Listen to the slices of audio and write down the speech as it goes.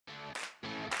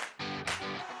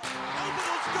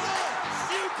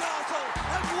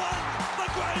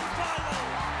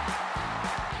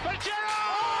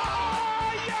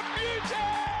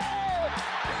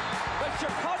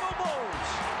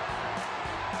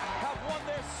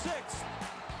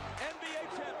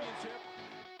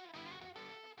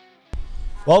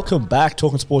Welcome back,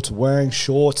 Talking Sports Wearing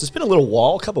Shorts. It's been a little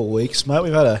while, a couple of weeks, mate.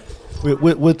 We've had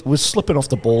we're slipping off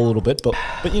the ball a little bit, but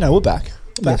you know, we're back.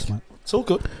 Yes, mate. It's all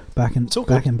good. Back in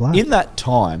black. In that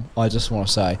time, I just want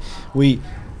to say,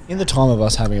 in the time of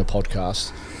us having a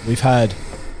podcast, we've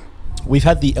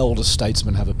had the elder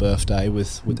statesman have a birthday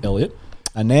with Elliot,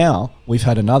 and now we've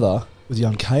had another with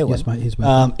young Kalen. Yes, mate. His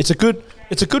birthday.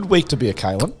 It's a good week to be a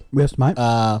Kalen. Yes, mate.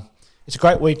 It's a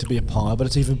great week to be a Pie, but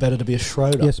it's even better to be a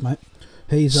Schroeder. Yes, mate.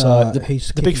 He's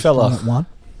the big fella at one.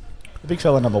 The big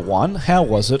fella number one. How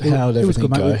was it? How did everything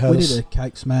go? We did a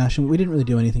cake smash, and we didn't really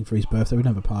do anything for his birthday. We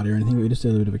didn't have a party or anything. But we just did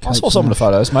a little bit of a cake. I saw some of the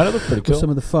photos, mate. It looked pretty cool. Some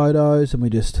of the photos, and we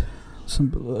just some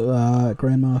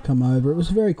grandma come over. It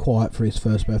was very quiet for his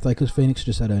first birthday because Phoenix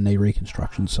just had her knee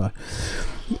reconstruction, so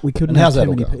we couldn't. And how's that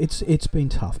all going? It's been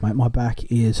tough, mate. My back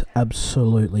is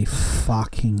absolutely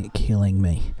fucking killing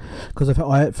me because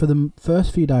for the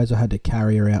first few days I had to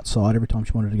carry her outside every time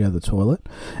she wanted to go to the toilet,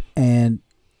 and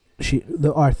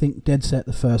I think dead set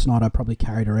the first night I probably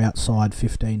carried her outside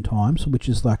 15 times, which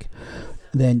is like,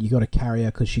 then you got to carry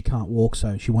her because she can't walk,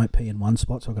 so she won't pee in one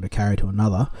spot, so I've got to carry her to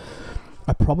another.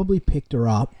 I probably picked her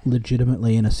up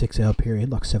legitimately in a 6-hour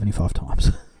period like 75 times.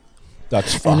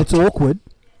 That's fucked. And it's awkward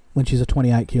when she's a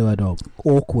 28 kilo dog.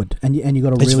 Awkward. And you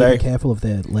got to really be careful of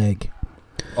their leg.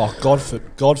 Oh,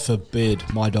 God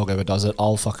forbid my dog ever does it.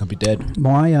 I'll fucking be dead.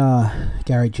 My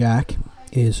Gary Jack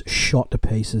is shot to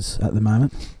pieces at the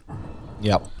moment.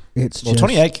 Yep. It's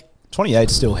 28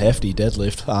 is still hefty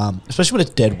deadlift, especially when it's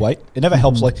dead weight. It never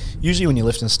helps. Like usually when you're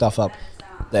lifting stuff up,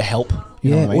 they help. You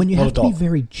know what I mean? When you have to be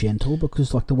very gentle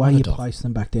because like the way you place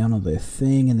them back down on their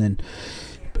thing, and then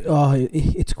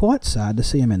it's quite sad to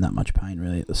see them in that much pain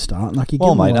really at the start. Like you give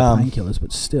them a lot of painkillers,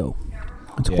 but still,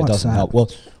 it's quite it doesn't sad. help. Well,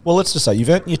 let's just say you've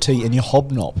earned your tea and your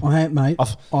hobnob. I ain't, mate.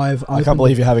 I can't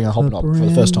believe you're having a hobnob for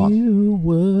the first time. New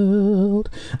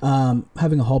world.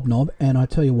 Having a hobnob, and I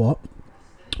tell you what,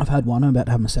 I've had one. I'm about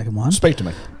to have my second one. Speak to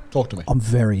me. Talk to me. I'm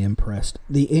very impressed.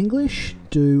 The English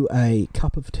do a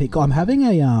cup of tea. I'm having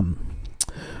a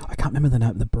I can't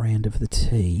remember the brand of the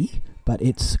tea, but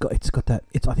it's got that.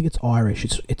 I think it's Irish.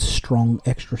 It's strong,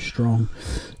 extra strong.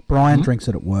 Brian drinks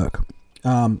it at work.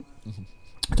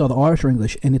 It's either Irish or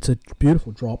English, and it's a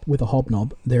beautiful drop with a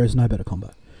hobnob. There is no better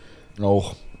combo.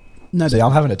 Oh, no. See,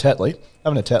 I'm having a Tetley.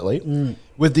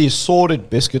 With the assorted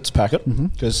biscuits packet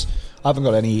because I haven't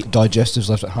got any digestives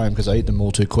left at home because I eat them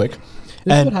all too quick.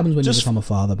 This is what happens when you become a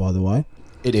father, by the way.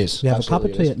 It is. You have a cup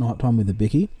of tea at night time with a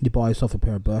bicky, you buy yourself a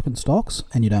pair of Birkenstocks,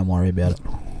 and you don't worry about it.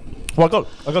 Well,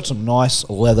 I got some nice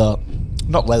leather,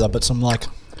 not leather, but some like,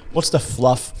 what's the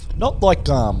fluff? Not like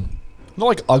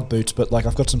Ugg boots, but like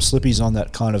I've got some slippies on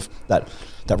that kind of that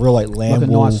real like lamb like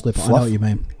a wool nice slipper. fluff. I know what you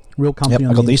mean. Real comfy.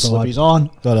 Yep, I got these slippies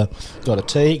on. Got a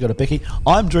tea. Got a bicky.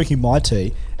 I'm drinking my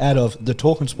tea out of the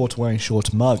Talking Sports Wearing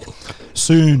Shorts mug.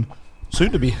 Soon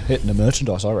to be hitting the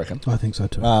merchandise, I reckon. I think so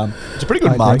too. It's a pretty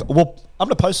good mug. Well, I'm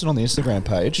going to post it on the Instagram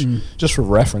page just for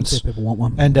reference. If people want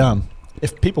one. And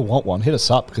if people want one, hit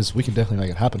us up because we can definitely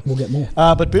make it happen. We'll get more.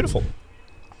 But beautiful.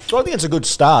 So I think it's a good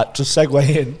start to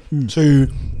segue in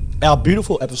to our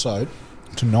beautiful episode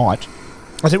tonight.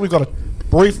 I think we've got to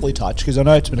briefly touch, because I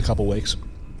know it's been a couple of weeks,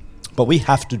 but we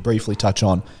have to briefly touch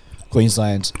on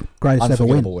Queensland's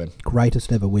unforgettable win.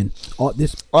 Greatest ever win.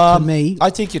 To me, I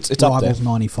think it's up there.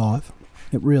 95.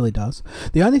 It really does.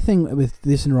 The only thing with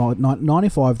this in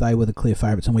 95, they were the clear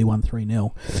favourites and we won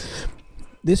 3-0.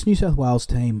 This New South Wales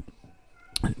team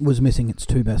was missing its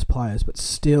two best players, but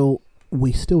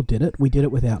we still did it. We did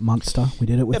it without Munster. We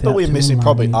did it without. But we're missing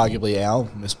probably arguably our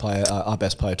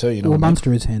best player too. You know. Well,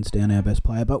 Munster is hands down our best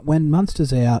player, but when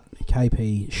Munster's out,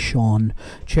 KP shone.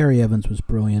 Cherry Evans was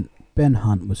brilliant. Ben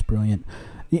Hunt was brilliant.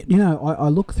 You know, I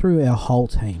look through our whole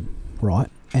team, right,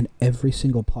 and every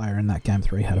single player in that Game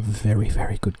 3 had a very,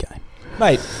 very good game.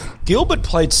 Mate, Gilbert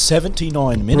played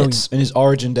 79 minutes in his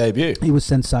Origin debut. He was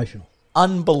sensational.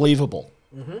 Unbelievable.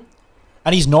 Mm-hmm.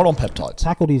 And he's not on peptides.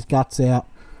 Tackled his guts out,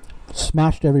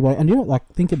 smashed everybody. And you know, like,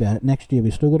 think about it. Next year,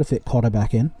 we've still got to fit Cotter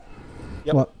back in.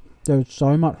 Yep. Like, there's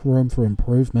so much room for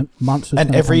improvement. Munster's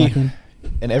going to come back in.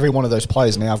 And every one of those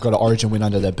players now have got an Origin win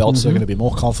under their belt, so they're going to be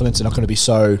more confident. They're not going to be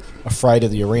so afraid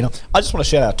of the arena. I just want to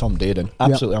shout out Tom Dearden.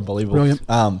 Absolutely unbelievable. Brilliant.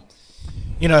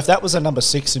 You know, if that was a number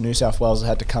 6 in New South Wales that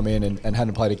had to come in and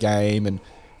hadn't played a game and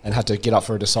had to get up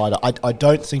for a decider, I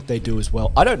don't think they do as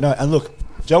well. I don't know. And look,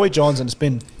 Joey Johns, and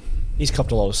he's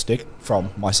copped a lot of stick from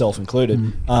myself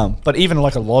included. But even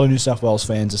like a lot of New South Wales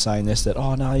fans are saying this, that,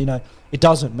 oh no, it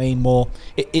doesn't mean more.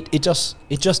 It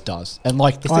just does. And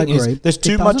like the thing is, there's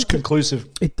too much conclusive.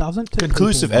 It doesn't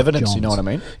conclusive evidence. Like, you know what I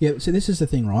mean? Yeah. So this is the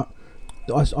thing, right?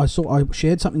 I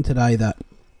shared something today that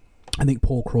I think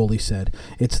Paul Crawley said.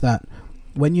 It's that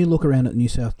when you look around at the New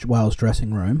South Wales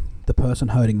dressing room, the person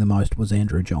hurting the most was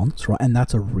Andrew Johns, right? And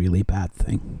that's a really bad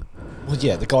thing. Well,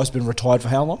 yeah, the guy's been retired for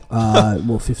how long?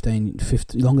 15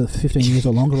 years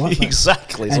or longer, right?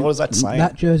 Exactly. So what does that say?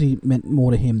 That jersey meant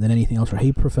more to him than anything else, right?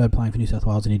 He preferred playing for New South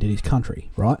Wales than he did his country,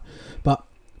 right? But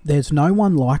there's no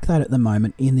one like that at the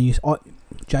moment in the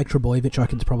Jake Trbojevic, I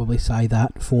could probably say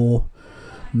that for.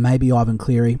 Maybe Ivan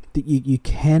Cleary. You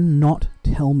cannot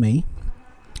tell me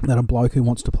that a bloke who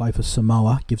wants to play for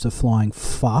Samoa gives a flying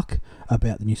fuck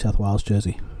about the New South Wales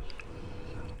jersey.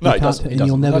 No, he doesn't. And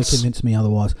you'll never convince me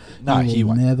otherwise. No, he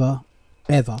won't. Never,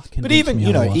 ever convince me. But even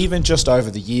otherwise. even just over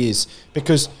the years,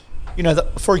 because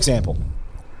for example,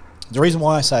 the reason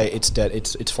why I say it's dead,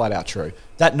 it's flat out true.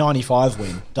 That 95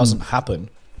 win doesn't happen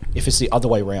if it's the other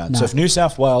way around. No. So if New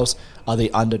South Wales are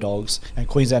the underdogs and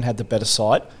Queensland had the better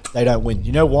side, they don't win.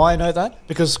 You know why I know that?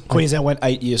 Because Queensland went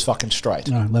 8 years fucking straight.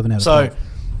 No, 11 out of 12.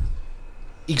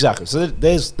 Exactly. So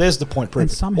there's the point proven.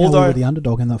 And somehow we were the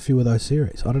underdog in a few of those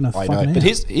series. I don't know. I know. But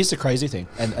here's the crazy thing,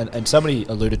 and somebody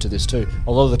alluded to this too.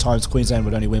 A lot of the times Queensland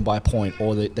would only win by a point,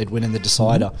 or they'd win in the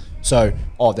decider. So,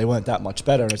 they weren't that much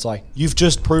better. And it's like, you've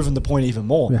just proven the point even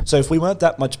more. Yeah. So if we weren't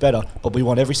that much better, but we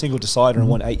won every single decider and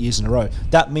won 8 years in a row,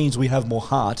 that means we have more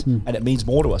heart, and it means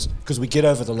more to us, because we get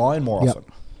over the line more often.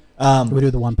 We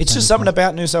do the 1%. It's just something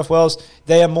about New South Wales.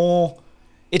 They are more...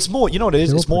 It's more, you know what it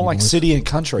is? It's more like city and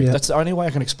country. Yeah. That's the only way I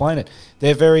can explain it.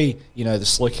 They're very, the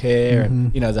slick hair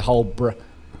and, the whole...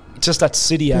 just that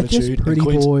city attitude. Just pretty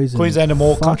boys. Queensland are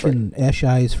more country. Fucking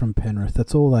Eshays from Penrith.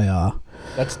 That's all they are.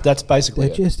 That's basically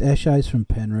They're just Eshays from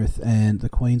Penrith, and the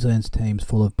Queensland's team's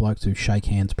full of blokes who shake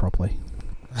hands properly.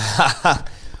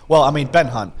 Well, I mean, Ben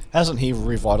Hunt, hasn't he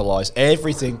revitalised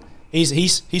everything?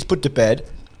 He's put to bed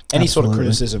any sort of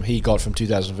criticism he got from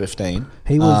 2015.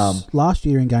 He was last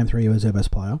year in Game 3. He was their best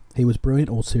player. He was brilliant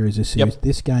all series this series. Yep.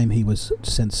 This game he was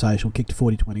sensational. Kicked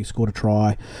 40-20, scored a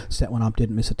try, set one up,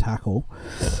 didn't miss a tackle.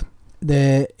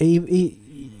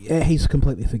 He's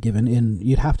completely forgiven, and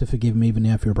you'd have to forgive him even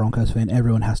now if you're a Broncos fan.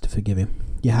 Everyone has to forgive him.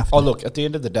 You have to. Oh, look, at the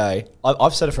end of the day,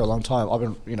 I've said it for a long time.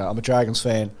 I'm a Dragons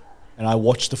fan, and I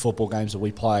watch the football games that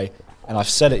we play, and I've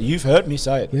said it. You've heard me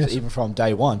say it, even from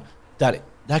day one, that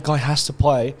guy has to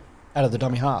play out of the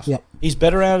dummy half. Yep. He's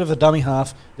better out of the dummy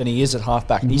half than he is at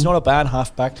halfback. He's not a bad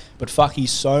halfback, but fuck,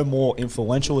 he's so more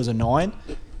influential as a 9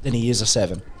 than he is a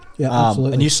 7. Yeah,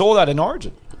 absolutely. And you saw that in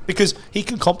Origin. Because he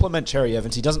can complement Cherry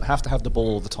Evans. He doesn't have to have the ball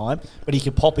all the time, but he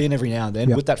can pop in every now and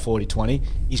then with that 40-20.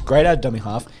 He's great at dummy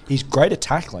half. He's great at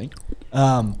tackling.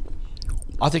 I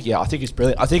think he's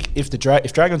brilliant. I think if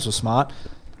Dragons were smart,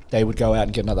 they would go out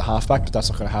and get another halfback, but that's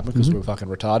not going to happen because we're fucking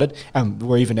retarded. And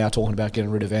we're even now talking about getting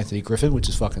rid of Anthony Griffin, which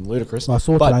is fucking ludicrous. Well, I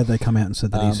saw today they come out and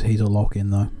said that he's a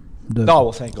lock-in, though.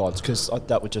 Well, thank God, because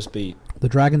that would just be the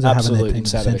Dragons are having their team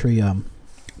century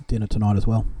dinner tonight as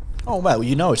well. Oh, well,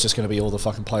 it's just going to be all the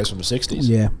fucking players from the 60s.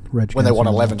 Yeah, when they won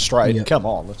 11 straight. Yep. Come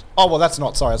on.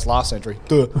 That's last century.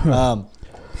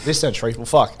 This century, well,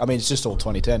 fuck. I mean, it's just all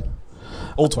 2010.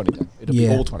 All 2010. It'll be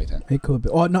all 2010. It could be.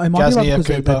 Oh, no, it might be because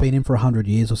they've been in for 100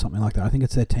 years or something like that. I think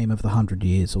it's their team of the 100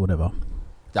 years or whatever.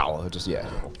 Oh,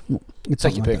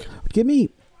 take your pick. Give me,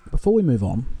 before we move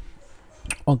on,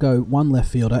 I'll go one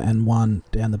left fielder and one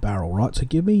down the barrel, right? So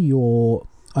give me your...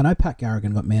 I know Pat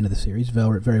Garrigan got man of the series,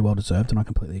 very well deserved, and I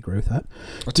completely agree with that.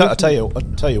 I'll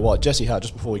tell you what, Jesse Hart,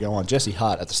 just before we go on, Jesse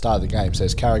Hart at the start of the game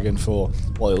says Carrigan for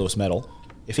Wally Lewis medal.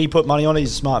 If he put money on it,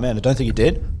 he's a smart man. I don't think he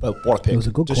did, but what a pick. It was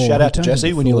a good just call. Shout out to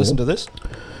Jesse when you listen to this.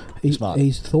 Smart.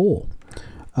 He's Thor.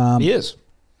 He is.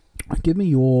 Give me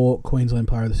your Queensland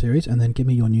player of the series, and then give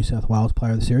me your New South Wales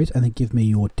player of the series, and then give me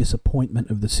your disappointment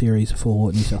of the series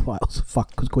for New South Wales.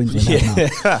 Fuck, because Queensland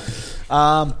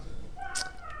had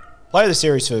Player of the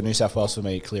series for New South Wales for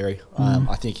me, Cleary.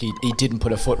 I think he didn't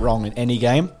put a foot wrong in any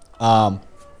game.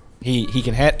 He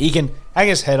can hang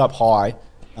his head up high.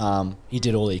 He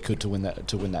did all he could to win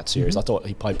that series. I thought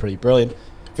he played pretty brilliant.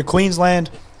 For Queensland,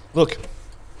 look,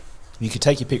 you could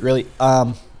take your pick really.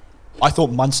 I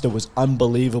thought Munster was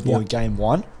unbelievable in game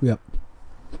 1. Yep.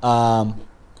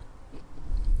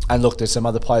 And look, there's some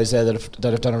other players there that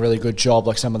have done a really good job,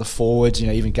 like some of the forwards.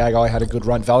 Even Gagai had a good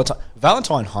run.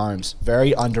 Valentine Holmes,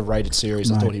 very underrated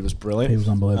series. I thought he was brilliant. He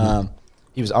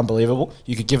was unbelievable.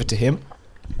 You could give it to him.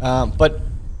 But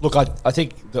look, I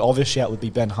think the obvious shout would be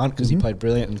Ben Hunt because he played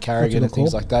brilliant, and Carrigan and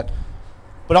things like that.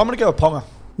 But I'm going to go with Ponga.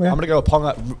 Yeah. I'm going to go with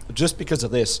Ponga just because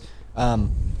of this.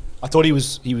 I thought he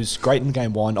was great in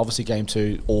game 1. Obviously, game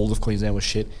 2, all of Queensland was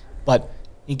shit. But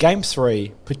in game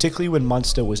 3, particularly when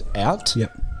Munster was out,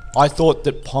 Yep. I thought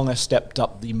that Ponga stepped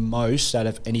up the most out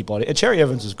of anybody. And Cherry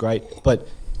Evans was great, but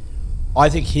I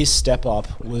think his step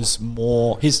up was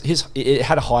more it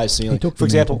had a higher ceiling. For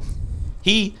example,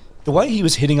 the way he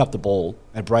was hitting up the ball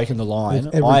and breaking the line.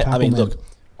 I mean, look,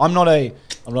 I'm not a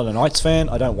Knights fan.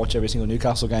 I don't watch every single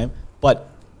Newcastle game, but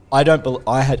I don't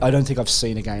think I've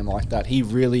seen a game like that. He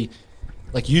really,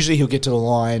 usually he'll get to the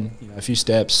line, a few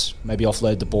steps, maybe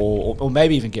offload the ball, or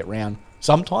maybe even get round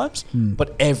sometimes.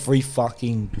 But every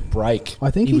fucking break,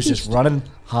 I think he was just running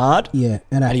hard. Yeah,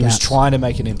 and he was trying to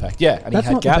make an impact. Yeah, and that's he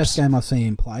had not gaps. the best game I've seen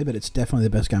him play, but it's definitely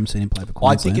the best game I've seen him play for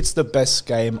Queensland. I think it's the best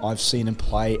game I've seen him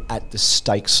play at the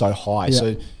stakes so high. Yeah.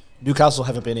 So Newcastle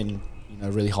haven't been in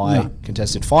really high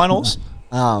contested finals,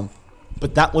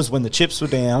 but that was when the chips were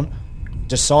down.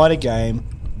 Decide a game,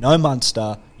 no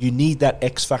Munster. You need that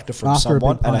X factor from after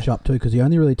someone. After a big punch up too, because he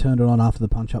only really turned it on after the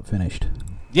punch up finished.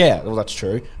 Yeah, well, that's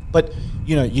true. But,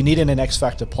 you needed an X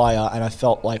factor player, and I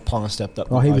felt like Ponga stepped up.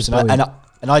 He was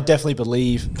and I definitely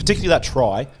believe, particularly that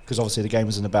try, because obviously the game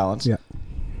was in the balance. Yeah.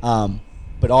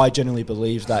 But I genuinely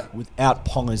believe that without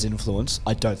Ponga's influence,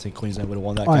 I don't think Queensland would have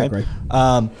won that game. I agree.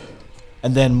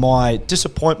 And then my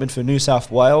disappointment for New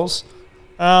South Wales.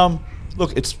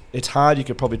 Look, it's hard. You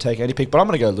could probably take any pick, but I'm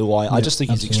going to go Luai. I just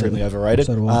think he's extremely overrated.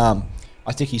 So do I.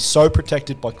 I think he's so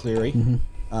protected by Cleary.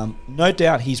 Mm-hmm. No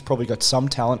doubt he's probably got some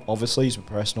talent. Obviously, he's a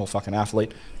professional fucking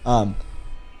athlete.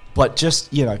 But just,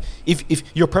 if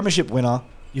you're a premiership winner,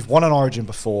 you've won an Origin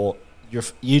before,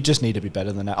 you just need to be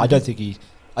better than that. I don't think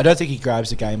he grabs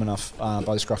the game enough by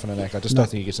the scruff of the neck. I just don't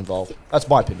think he gets involved. That's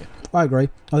my opinion. I agree.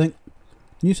 I think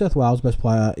New South Wales best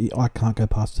player, I can't go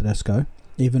past Tedesco,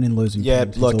 even in losing Yeah,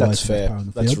 games. look, that's fair.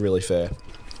 That's really fair.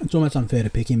 It's almost unfair to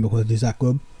pick him because he's that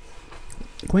good.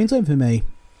 Queensland, for me,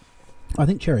 I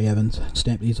think Cherry Evans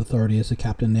stamped his authority as the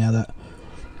captain now that...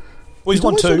 Well, he's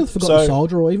won always two. Sort of forgotten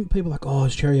soldier, or even people like,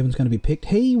 is Cherry Evans going to be picked?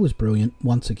 He was brilliant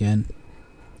once again.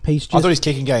 I thought his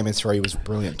kicking game in 3 was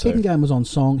brilliant too. Kicking game was on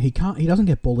song. He doesn't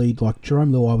get bullied. Like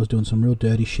Jerome Luai was doing some real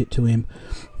dirty shit to him.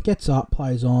 Gets up,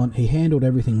 plays on. He handled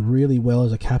everything really well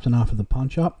as a captain after the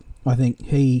punch up. I think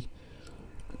he's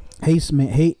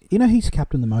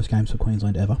captained the most games for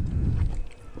Queensland ever.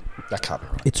 That can't be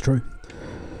right. It's true.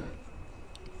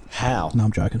 How? No,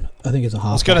 I'm joking. I think it's a half.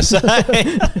 I was going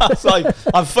to say,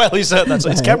 I'm fairly certain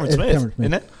it's Cameron Smith,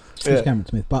 isn't it? It's Cameron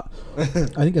Smith, but I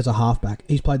think as a halfback,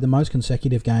 he's played the most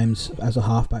consecutive games as a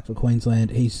halfback for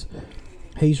Queensland. He's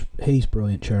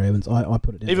brilliant, Cherry Evans. I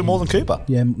put it down. Even more than Cooper.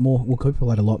 Yeah, more. Well, Cooper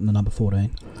played a lot in the number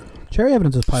 14. Cherry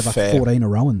Evans has played 14 in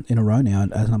a row now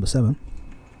as number 7.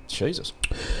 Jesus.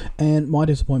 And my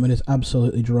disappointment is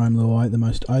absolutely Jerome Luai, the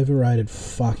most overrated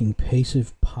fucking piece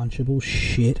of punchable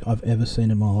shit I've ever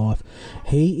seen in my life.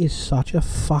 He is such a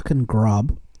fucking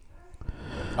grub.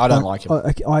 I don't like him.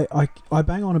 I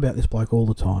bang on about this bloke all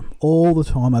the time. All the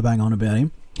time I bang on about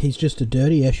him. He's just a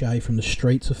dirty Eshe from the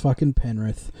streets of fucking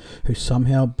Penrith who's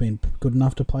somehow been good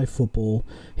enough to play football.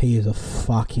 He is a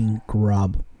fucking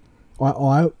grub.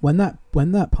 When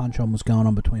that punch on was going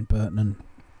on between Burton and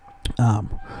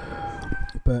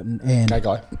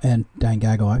Gagai. and Dan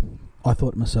Gagai, I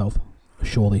thought to myself,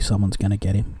 surely someone's going to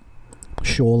get him.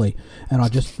 Surely. And I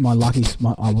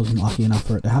wasn't lucky enough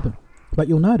for it to happen. But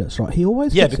you'll notice, right? He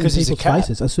always gets because in he's a people's cat.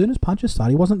 faces. As soon as punches start,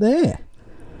 he wasn't there.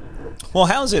 Well,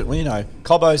 how's it when,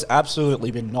 Cobbo's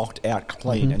absolutely been knocked out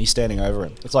clean and he's standing over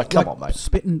him? It's like, come on, mate.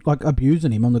 Spitting,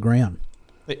 abusing him on the ground.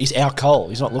 He's out cold.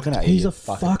 He's not looking at you. He's a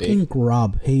fucking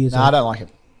grub. I don't like him.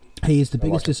 He is the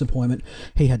biggest disappointment.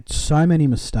 He had so many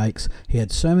mistakes. He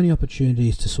had so many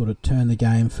opportunities to sort of turn the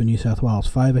game for New South Wales'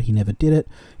 favour. He never did it.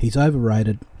 He's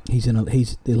overrated. He's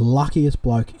the luckiest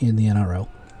bloke in the NRL.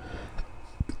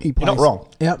 He plays You're not wrong.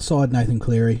 Outside Nathan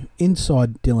Cleary,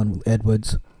 inside Dylan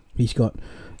Edwards. He's got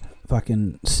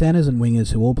fucking centres and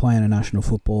wingers who all play international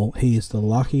football. He is the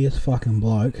luckiest fucking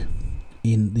bloke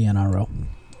in the NRL.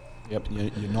 Yep,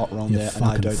 you're not wrong there, and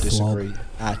I don't disagree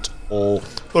at all.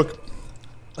 Look,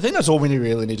 I think that's all we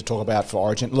really need to talk about for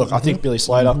Origin. Look, I think Billy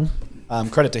Slater,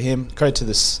 credit to him, credit to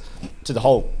the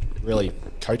whole really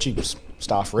coaching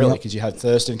staff, really, because you had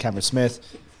Thurston, Cameron Smith,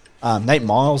 Nate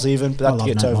Miles even, but that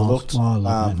gets overlooked.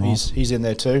 He's in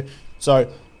there too.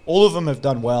 So all of them have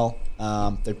done well.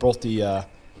 They brought the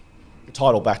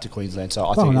title back to Queensland, so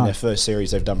I think in their first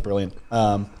series they've done brilliant,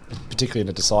 particularly in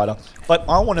the decider. But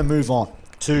I want to move on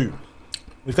to,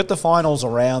 we've got the finals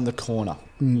around the corner.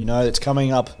 It's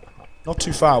coming up not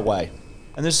too far away,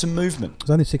 and there's some movement.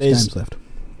 There's only 6 games left.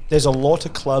 There's a lot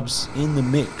of clubs in the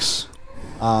mix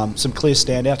Some clear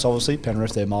standouts, obviously.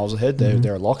 Penrith, they're miles ahead.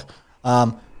 They're a lock.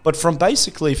 But from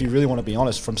basically, if you really want to be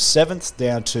honest, from 7th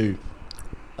down to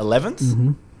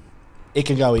 11th, it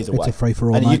can go either way. It's a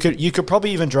free-for-all, and mate. you could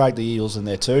probably even drag the Eels in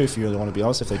there too, if you really want to be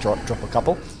honest, if they drop a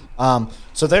couple.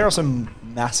 So there are some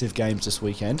massive games this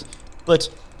weekend. But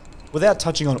without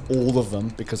touching on all of them,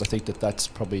 because I think that's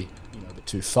probably a bit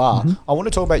too far, I want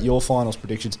to talk about your finals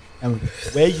predictions and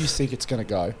where you think it's going to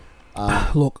go.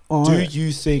 Look, who do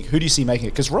you see making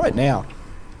it? Because right now,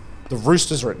 the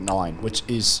Roosters are at 9, which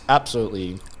is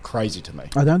absolutely crazy to me.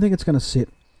 I don't think it's going to sit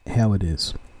how it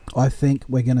is. I think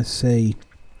we're going to see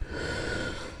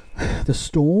the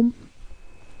Storm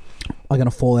are going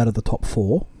to fall out of the top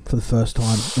 4 for the first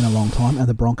time in a long time, and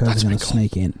the Broncos are going to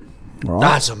sneak in. Right?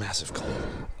 That's a massive call.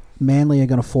 Manly are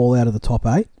going to fall out of the top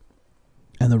 8,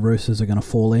 and the Roosters are going to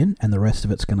fall in, and the rest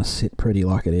of it's going to sit pretty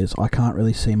like it is. I can't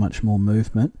really see much more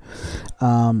movement.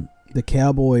 The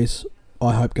Cowboys,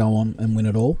 I hope, go on and win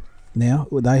it all. Now,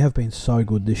 they have been so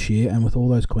good this year, and with all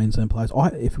those Queensland players,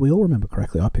 if we all remember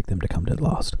correctly, I picked them to come dead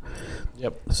last.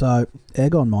 Yep. So,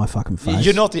 egg on my fucking face.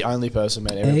 You're not the only person,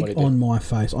 man. Everybody egg on my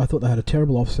face. I thought they had a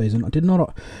terrible off-season. I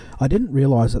didn't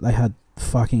realise that they had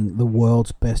fucking the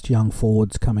world's best young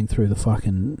forwards coming through the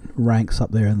fucking ranks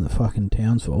up there in the fucking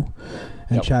Townsville.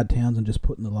 And Chad Townsend just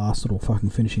putting the last little fucking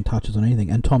finishing touches on anything.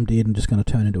 And Tom Dearden just going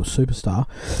to turn into a superstar.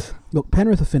 Look,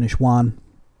 Penrith have finished 1.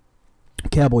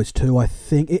 Cowboys 2, I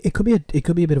think it could be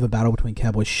a bit of a battle between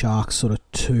Cowboys Sharks, sort of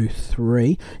 2-3.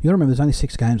 You got to remember there's only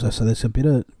 6 games though, so there's a bit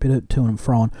of to and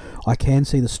fro. I can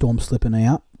see the Storm slipping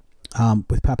out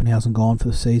with Pappenhausen gone for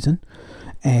the season,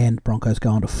 and Broncos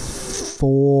going to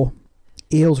 4.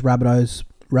 Eels, Rabbitohs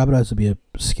would be a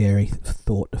scary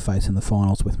thought to face in the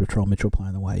finals with Latrell Mitchell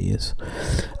playing the way he is.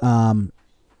 I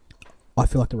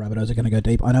feel like the Rabbitohs are going to go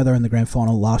deep. I know they're in the grand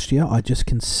final last year. I just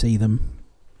can see them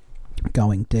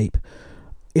going deep.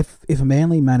 If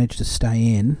Manly manage to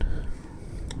stay in,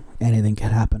 anything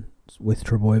can happen with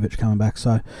Trbojevic coming back.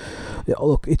 So,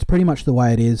 look, it's pretty much the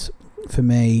way it is for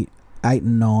me. 8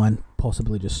 and 9,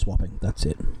 possibly just swapping. That's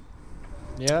it.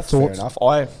 Yeah, that's fair enough.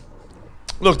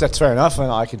 That's fair enough, and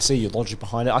I can see your logic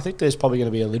behind it. I think there's probably going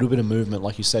to be a little bit of movement,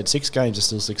 like you said. 6 games are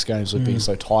still 6 games with being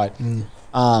so tight.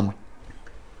 But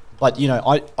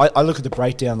I look at the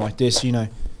breakdown like this.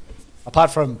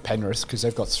 Apart from Penrith, because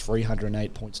they've got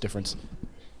 308 points difference.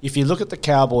 If you look at the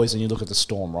Cowboys and you look at the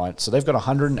Storm, right? So they've got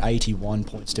 181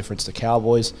 points difference. The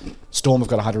Cowboys, Storm have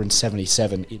got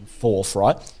 177 in 4th,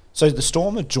 right? So the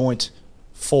Storm are joint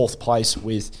 4th place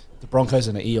with the Broncos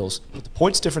and the Eels. But the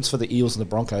points difference for the Eels and the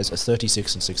Broncos are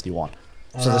 36 and 61.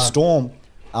 So the Storm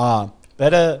are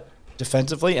better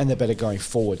defensively and they're better going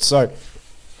forward. So,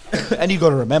 and you've got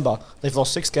to remember, they've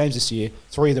lost 6 games this year,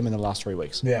 3 of them in the last 3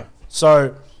 weeks. Yeah.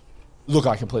 So, look,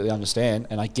 I completely understand,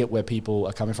 and I get where people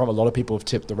are coming from. A lot of people have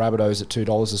tipped the Rabbitohs at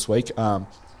 $2 this week. And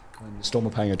the Storm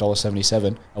are paying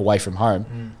 $1.77 away from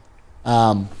home.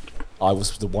 I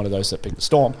was one of those that picked the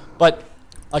Storm, but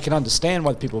I can understand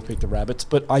why people pick the Rabbits.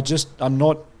 But I'm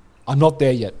not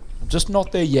there yet. I'm just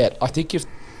not there yet. I think you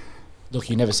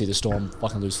never see the Storm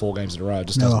fucking lose 4 games in a row. It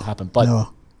just doesn't happen. But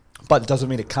it doesn't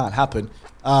mean it can't happen.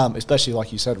 Especially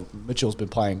like you said, Mitchell's been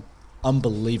playing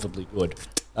unbelievably good.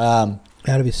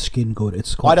 Out of his skin good.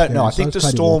 It's quite I don't know. I scary.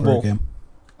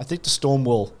 think the Storm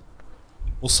will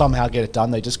somehow get it done.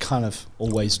 They just kind of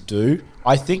always do.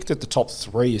 I think that the top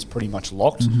 3 is pretty much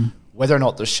locked. Whether or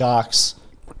not the Sharks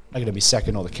are going to be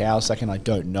second or the Cows second, I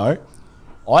don't know.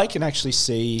 I can actually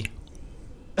see...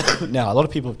 Now, a lot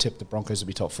of people have tipped the Broncos to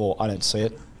be top 4. I don't see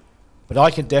it. But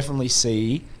I can definitely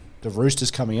see the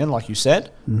Roosters coming in, like you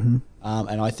said. And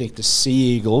I think the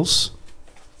Sea Eagles...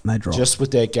 May drop. Just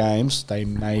with their games, they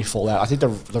may fall out. I think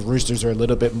the Roosters are a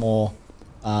little bit more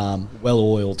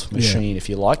well-oiled machine, if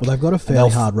you like. Well, they've got a fairly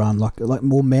hard run. Like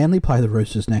more Manly play the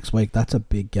Roosters next week. That's a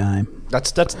big game.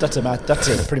 That's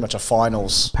pretty much a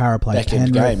finals. Para play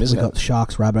game, isn't it? We've got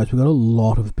Sharks, Rabbitohs. We've got a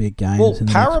lot of big games. Well, in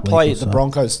the Para next play week the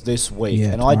Broncos this week,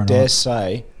 and I dare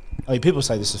say, people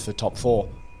say this is for top 4.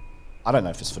 I don't know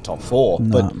if it's for top 4,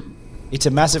 but it's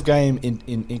a massive game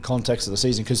in context of the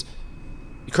season because.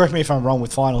 Correct me if I'm wrong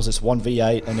with finals. It's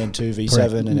 1v8 and then 2v7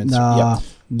 Correct. and then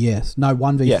yes, no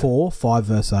 1v4, 5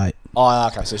 versus 8. Oh,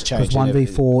 okay, so it's changed. Because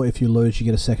 1v4, if you lose, you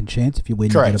get a second chance. If you win,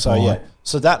 you get a bye.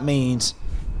 So that means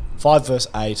 5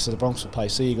 versus 8. So the Broncos will play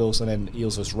Seagulls and then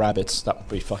Eels versus Rabbits. That would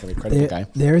be a fucking incredible game.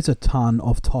 There is a ton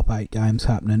of top 8 games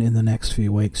happening in the next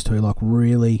few weeks too. Like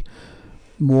really,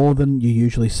 more than you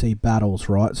usually see battles,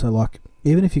 right? So like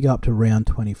even if you go up to round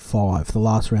 25, the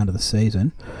last round of the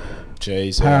season.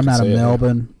 Jeez, Parramatta,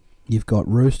 Melbourne. You've got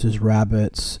Roosters,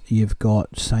 Rabbits. You've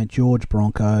got St George,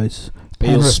 Broncos.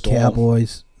 Penrith,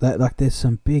 Cowboys. There's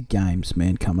some big games,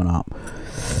 man, coming up.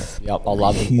 Yep, I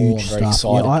love them all. I'm Huge very stuff.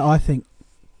 excited. Yeah, I think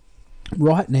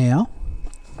right now,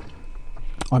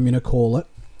 I'm going to call it.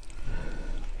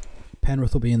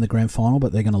 Penrith will be in the grand final,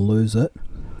 but they're going to lose it.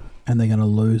 And they're going to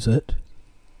lose it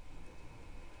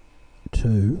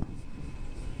to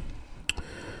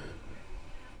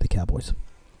the Cowboys.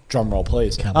 Drum roll,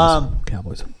 please.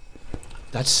 Cowboys.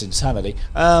 That's insanity.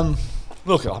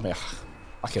 Look, I mean,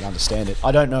 I can understand it.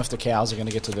 I don't know if the Cows are going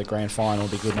to get to the grand final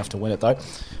and be good enough to win it, though.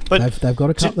 But they've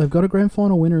got a grand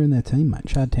final winner in their team, mate.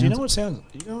 Chad Townsend. Do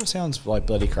you know what sounds like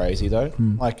bloody crazy though?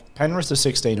 Like Penrith are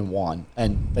 16-1,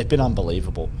 and they've been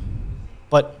unbelievable.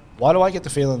 But why do I get the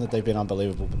feeling that they've been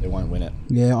unbelievable, but they won't win it?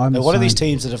 Yeah, I'm. They're one of these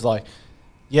teams that have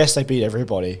yes, they beat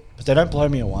everybody, but they don't blow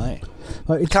me away.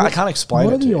 I can't explain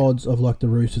it. What are the odds of the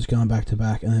Roosters going back to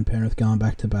back and then Penrith going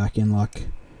back to back in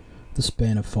the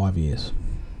span of 5 years?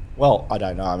 Well, I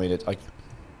don't know. I mean, it's probably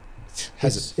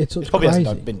crazy.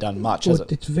 hasn't been done much, has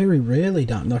it? It's very rarely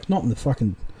done. Not in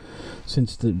the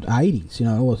since the 80s,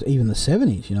 or even the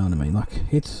 70s. You know what I mean?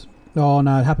 It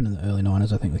happened in the early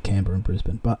 90s. I think with Canberra and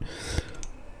Brisbane, but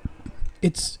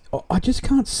I just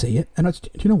can't see it. And do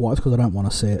you know why? It's because I don't want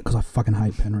to see it because I fucking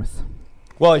hate Penrith.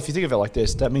 Well, if you think of it like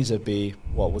this, that means it'd be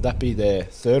would that be their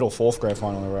third or fourth grand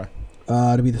final in a row?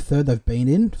 It'd be the third they've been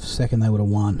in. Second, they would have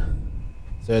won.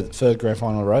 Third grand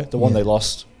final in a row. The one they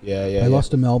lost. They lost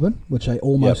to Melbourne, which they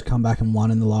almost come back and won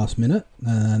in the last minute.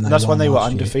 And that's when they were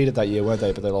undefeated that year, weren't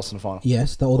they? But they lost in the final.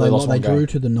 Yes, they drew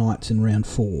to the Knights in round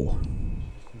 4.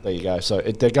 There you go. So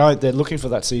they're looking for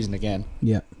that season again.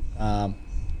 Yeah.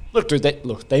 Look, dude.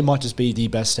 They might just be the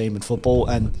best team in football,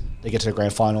 and they get to the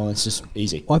grand final, and it's just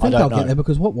easy. Well, I think they'll get there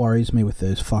because what worries me with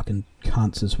those fucking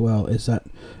cunts as well is that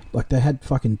they had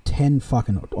fucking 10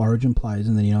 fucking Origin players,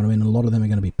 and then you know what I mean. And a lot of them are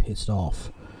going to be pissed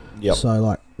off. Yep.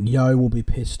 So Yo will be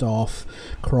pissed off,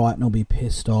 Crichton will be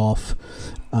pissed off,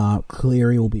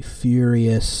 Cleary will be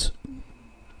furious.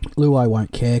 Luai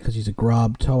won't care because he's a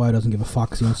grub. To'o doesn't give a fuck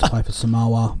because he wants to play for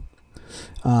Samoa.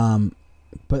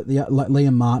 But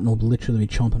Liam Martin will literally be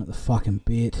chomping at the fucking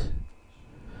bit.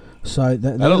 So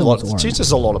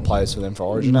there's a lot of players for them for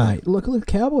Origin. Mate, look, the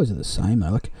Cowboys are the same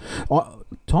though.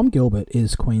 Tom Gilbert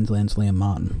is Queensland's Liam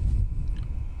Martin.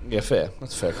 Yeah, fair.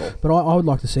 That's a fair call. But I would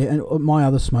like to see it. And my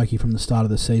other smoky from the start of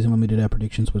the season when we did our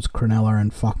predictions was Cronulla,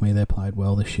 and fuck me, they played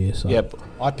well this year. So yeah,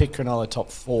 I picked Cronulla top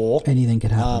 4. Anything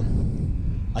could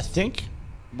happen. I think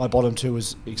my bottom 2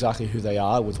 is exactly who they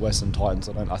are with Western Titans.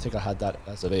 I think I had that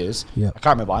as it is. Yep. I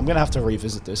can't remember. I'm going to have to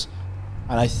revisit this.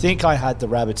 And I think I had the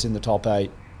Rabbits in the top 8.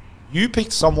 You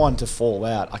picked someone to fall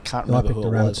out. I can't remember who it was. I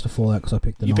picked the Rabbits to fall out because I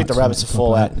picked the Knights. You picked the Rabbits to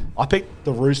fall out. 8. I picked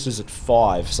the Roosters at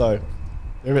 5, so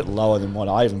they're a bit lower than what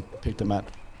I even picked them at.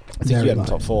 I think you had them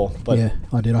top 4. But yeah,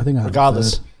 I did. I think I had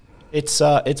regardless, it's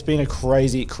been a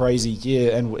crazy, crazy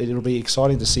year, and it'll be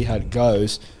exciting to see how it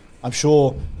goes. I'm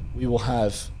sure we will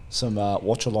have some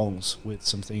watch-alongs with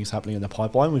some things happening in the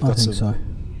pipeline. We've got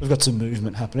some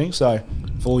movement happening. So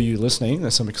for all you listening,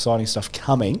 there's some exciting stuff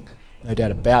coming, no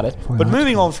doubt about it. But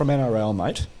moving on from NRL,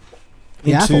 mate,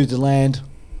 into the land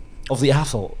of the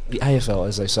AFL,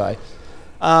 as they say.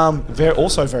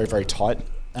 Also very, very tight.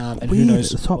 And weird who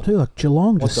knows at the top too,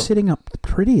 Geelong just sitting up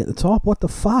pretty at the top. What the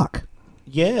fuck?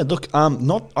 Yeah, look, I'm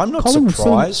not Collingwood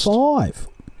surprised. 5.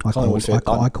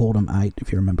 I called them 8,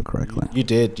 if you remember correctly. You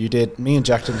did. Me and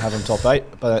Jack didn't have them top 8,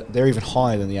 but they're even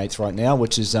higher than the 8th right now,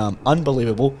 which is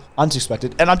unbelievable,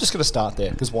 unexpected. And I'm just going to start there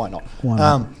because why not?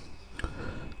 Can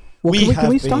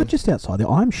we start just outside there?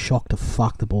 I'm shocked to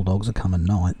fuck the Bulldogs are coming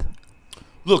 9th.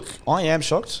 Look, I am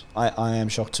shocked. I am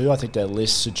shocked too. I think their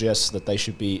list suggests that they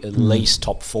should be at least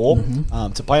top 4.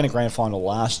 Mm-hmm. To play in a grand final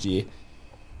last year,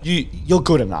 you're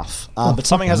good enough. But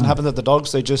something hasn't happened at the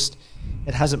Dogs.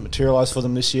 It hasn't materialised for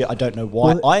them this year. I don't know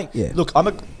why. Look, I'm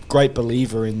a great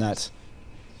believer in that.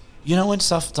 You know when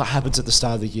stuff that happens at the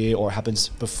start of the year or happens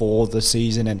before the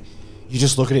season, and you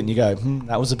just look at it and you go,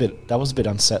 that was a bit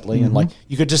unsettling, Mm-hmm. and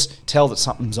you could just tell that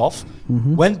something's off.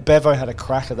 Mm-hmm. When Bevo had a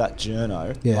crack at that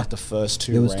journo, the first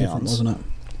 2 rounds, it was different, wasn't it?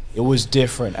 It was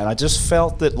different, and I just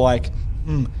felt that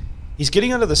he's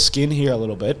getting under the skin here a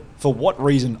little bit. For what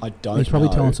reason, I don't know. He's probably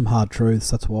telling some hard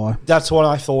truths, that's why. That's what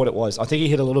I thought it was. I think he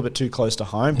hit a little bit too close to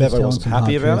home. Bevo wasn't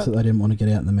happy about it. That they didn't want to get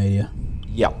out in the media.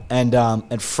 Yeah,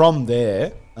 and from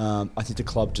there, I think the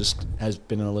club just has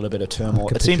been in a little bit of turmoil.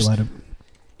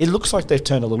 It looks like they've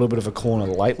turned a little bit of a corner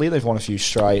lately. They've won a few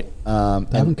straight. They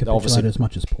haven't capitulated as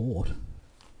much as Port.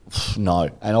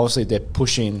 No, and obviously they're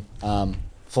pushing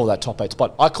for that top 8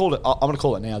 spot. I'm going to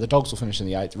call it now. The Dogs will finish in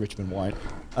the 8th. Richmond won't.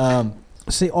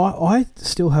 See, I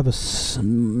still have a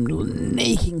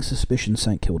sneaking suspicion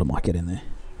St Kilda might get in there.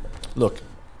 Look,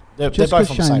 They're Just both because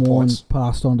on the same Shane Warne points.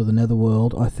 passed on to the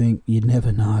netherworld, I think you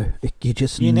never know.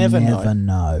 You never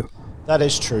know. That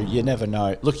is true. You never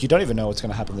know. Look, you don't even know what's going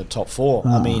to happen in the top four.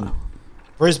 Ah. I mean,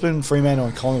 Brisbane, Fremantle,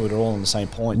 and Collingwood are all on the same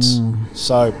points.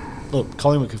 So, look,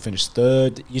 Collingwood could finish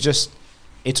third.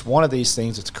 It's one of these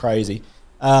things. It's crazy.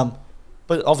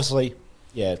 But obviously,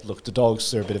 yeah, look, the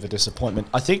Dogs are a bit of a disappointment.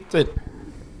 I think that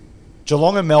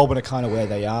Geelong and Melbourne are kind of where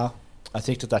they are. I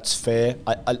think that that's fair.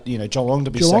 Geelong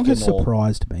to be Geelong second. has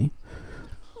surprised me.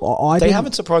 They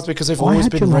haven't surprised me because they've I always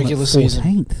had been Geelong regular at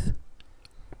 14th.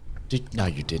 season. No,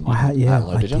 you didn't. I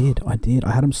did.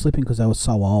 I had them slipping because they were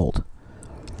so old.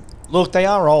 Look, they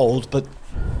are old, but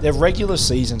their regular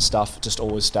season stuff just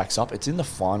always stacks up. It's in the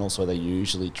finals where they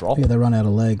usually drop. Yeah, they run out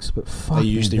of legs, but fuck, They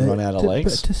usually run out of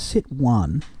legs. But to sit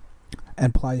one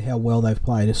and play how well they've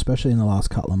played, especially in the last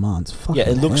couple of months, Yeah,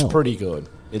 it looks hell. pretty good.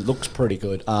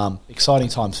 Exciting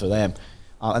times for them.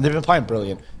 And they've been playing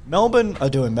brilliant. Melbourne are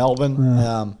doing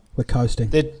Melbourne. We're coasting.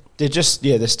 They're just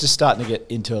starting to get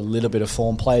into a little bit of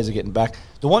form. Players are getting back.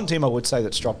 The one team I would say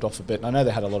that's dropped off a bit, and I know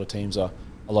they had a lot of players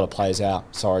out.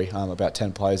 About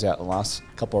 10 players out in the last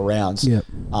couple of rounds. Yep.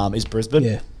 Is Brisbane.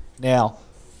 Yeah. Now,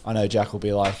 I know Jack will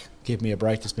be like, "Give me a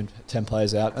break." There's been 10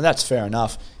 players out, and that's fair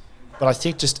enough. But I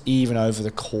think just even over the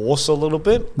course a little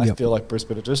bit, I feel like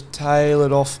Brisbane are just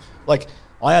tailored off. Like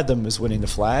I had them as winning the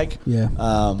flag. Yeah.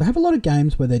 They have a lot of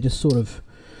games where they're just sort of.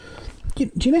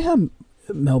 Do you know how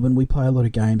Melbourne, we play a lot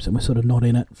of games and we're sort of not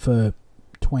in it for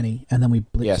 20 and then we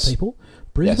blitz people?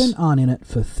 Brisbane aren't in it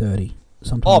for 30.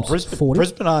 Sometimes 40.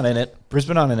 Brisbane aren't in it.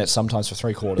 Brisbane aren't in it sometimes for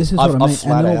 3/4. This is what I mean. And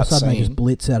then all of a sudden they just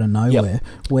blitz out of nowhere.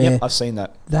 Where I've seen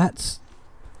that. That's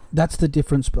the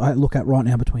difference I look at right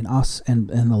now between us and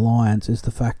the Lions is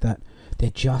the fact that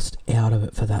they're just out of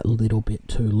it for that little bit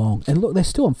too long. And look, they're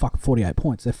still on fucking 48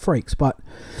 points. They're freaks, but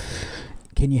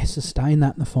can you sustain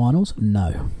that in the finals?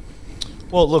 No.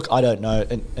 Well, look, I don't know.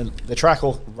 And the track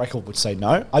record would say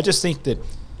no. I just think that,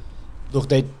 look,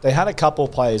 they had a couple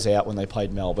of players out when they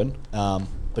played Melbourne,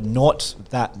 but not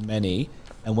that many.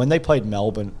 And when they played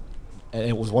Melbourne, and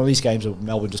it was one of these games where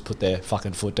Melbourne just put their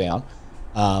fucking foot down,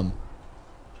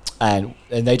 and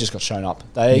they just got shown up.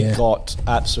 They got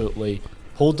absolutely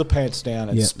pulled the pants down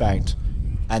and spanked.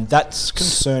 And that's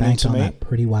concerning to me. That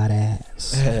pretty white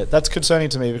ass. That's concerning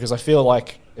to me because I feel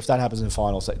like if that happens in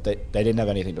finals, they didn't have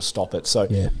anything to stop it. So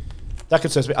that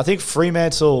concerns me. I think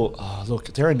Fremantle, look,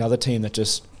 they're another team that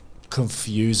just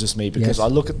confuses me because I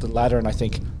look at the ladder and I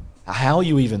think, how are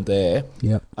you even there?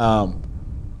 Yep. And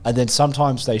then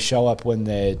sometimes they show up when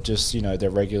they're just, their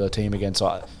regular team again.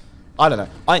 So I don't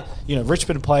know.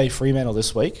 Richmond play Fremantle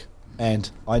this week, and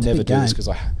I never do this because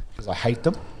I hate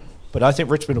them. But I think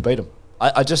Richmond will beat them.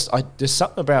 There's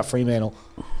something about Fremantle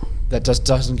that just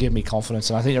doesn't give me confidence,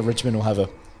 and I think that Richmond will have a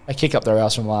kick up their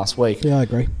ass from last week. Yeah, I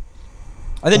agree.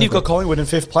 And then you've got Collingwood in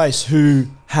 5th place, who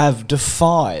have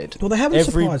defied. Well, they haven't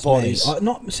surprised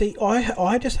me.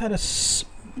 I just had a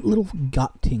little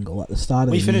gut tingle at the start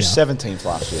of the year. We finished 17th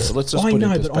last year, so let's just put it in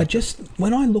perspective. But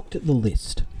when I looked at the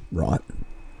list, right,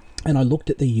 and I looked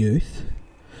at the youth,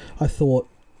 I thought,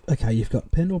 okay, you've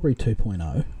got Pendlebury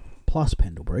 2.0 plus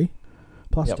Pendlebury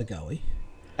plus DeGoey.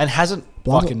 And hasn't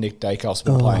fucking Nick Dacos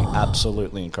been playing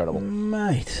absolutely incredible?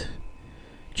 Mate,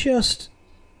 just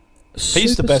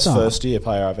he's the best first-year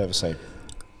player I've ever seen.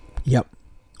 Yep.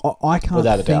 I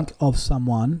can't think of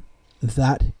someone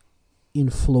that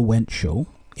influential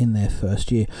in their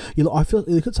first year. You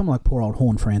look at someone like poor old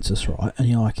Horn Francis, right? And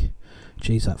you're like,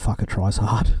 geez, that fucker tries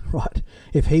hard, right?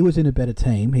 If he was in a better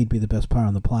team, he'd be the best player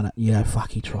on the planet.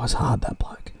 Fuck, he tries hard, that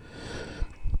bloke.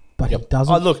 But he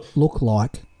doesn't look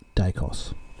like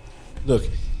Dacos. Look,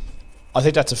 I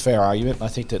think that's a fair argument. I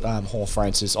think that Horn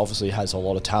Francis obviously has a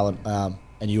lot of talent,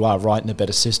 and you are right, in a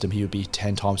better system, he would be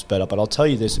 10 times better. But I'll tell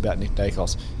you this about Nick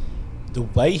Dacos. The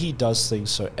way he does things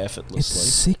so effortlessly. It's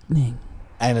sickening.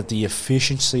 And at the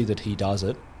efficiency that he does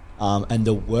it, and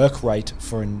the work rate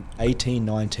for an 18,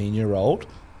 19-year-old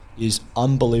is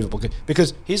unbelievable.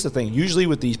 Because here's the thing. Usually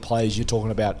with these players, you're talking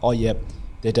about,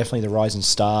 they're definitely the rising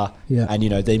star. Yeah. And,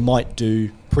 they might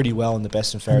do pretty well in the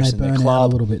best and fairest in their club. They burn out a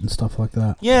little bit and stuff like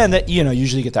that. Yeah, and that,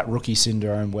 usually get that rookie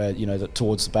syndrome where, that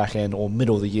towards the back end or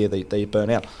middle of the year, they burn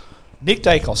out. Nick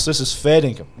Dacos, this is fair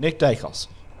dinkum. Nick Dacos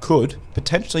could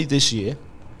potentially this year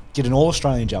get an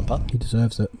All-Australian jumper. He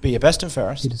deserves it. Be a best and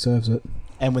fairest. He deserves it.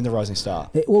 And win the Rising Star.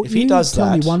 If he does that...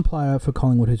 Tell me one player for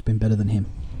Collingwood who's been better than him.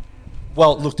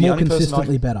 Well, look, the more only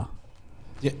consistently better.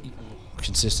 Yeah,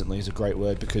 consistently is a great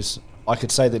word because I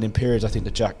could say that in periods I think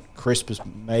that Jack Crisp has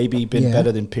maybe been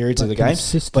better than periods of the game.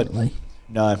 Consistently.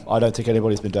 But no, I don't think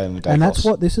anybody's been doing the Dacos.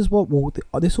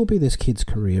 And this will be this kid's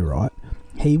career, right?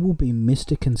 He will be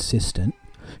Mr. Consistent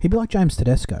He'd be like James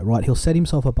Tedesco, right? He'll set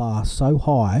himself a bar so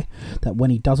high that when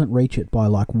he doesn't reach it by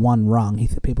like one rung,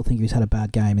 people think he's had a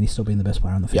bad game and he's still being the best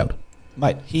player on the field. Yep.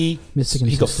 Mate, he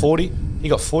got 40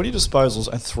 disposals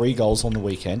and 3 goals on the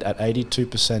weekend at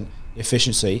 82%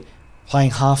 efficiency,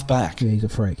 playing half back. Yeah, he's a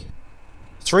freak.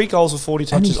 3 goals with 40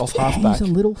 touches off half back. He's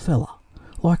a little fella.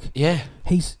 Like, yeah,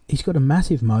 he's got a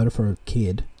massive motor for a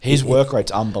kid. His work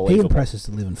rate's unbelievable. He impresses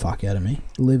the living fuck out of me.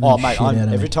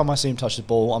 Every time I see him touch the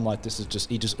ball, I'm like, he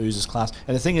just oozes class.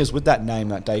 And the thing is, with that name,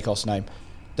 that Daicos name,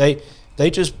 they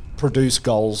just produce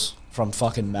goals from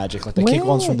fucking magic. Like, they kick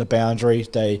ones from the boundary.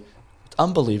 It's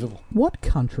unbelievable. What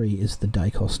country is the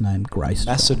Daicos name graced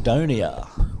Macedonia.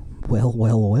 From?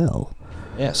 Well.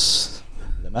 Yes.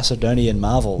 The Macedonian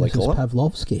Marvel, they call it.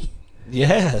 Pavlovsky.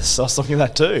 Yes, I was looking at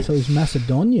that too. So he's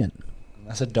Macedonian.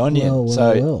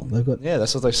 Well. They've got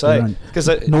that's what they say.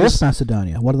 North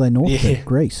Macedonia. What are they north of?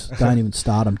 Greece. Don't even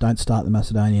start them. Don't start the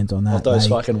Macedonians on that. Not those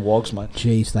fucking wogs, mate.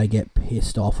 Jeez, they get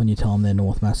pissed off when you tell them they're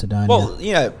North Macedonia. Well,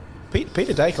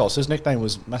 Peter Daicos, his nickname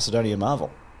was Macedonian Marvel.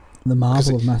 The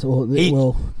Marvel of Macedonia.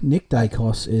 Well, Nick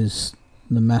Daicos is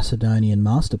the Macedonian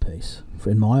masterpiece,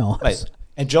 in my eyes. Mate,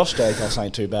 and Josh Daicos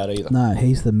ain't too bad either. No,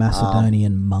 he's the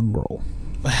Macedonian mongrel.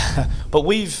 But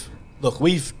we've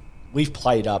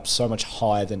played up so much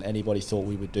higher than anybody thought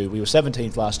we would do. We were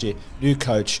 17th last year, new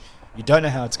coach. You don't know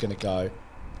how it's going to go,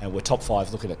 and we're top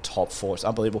 5 looking at top 4. It's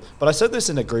unbelievable. But I said this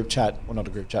in a group chat, well, not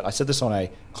a group chat. I said this on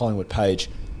a Collingwood page,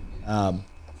 and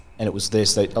it was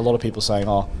this: that a lot of people saying,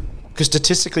 because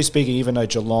statistically speaking, even though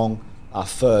Geelong are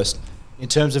first in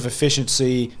terms of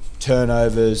efficiency,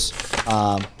 turnovers,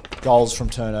 goals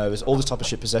from turnovers, all this type of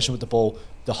shit, possession with the ball,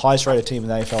 the highest rated team in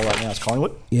the AFL right now is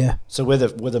Collingwood. Yeah. So we're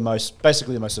the most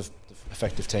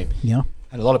effective team. Yeah.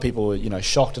 And a lot of people were,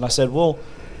 shocked. And I said, well,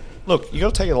 look, you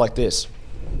got to take it like this.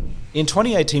 In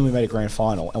 2018, we made a grand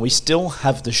final, and we still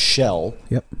have the shell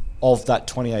of that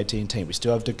 2018 team. We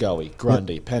still have DeGoey,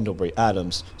 Grundy, Pendlebury,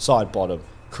 Adams, Sidebottom,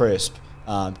 Crisp,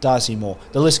 Darcy Moore.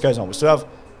 The list goes on. We still have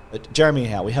Jeremy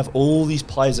Howe. We have all these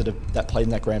players that played in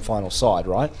that grand final side,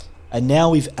 right? And now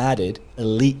we've added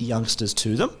elite youngsters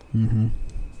to them. Mm-hmm.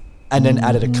 And then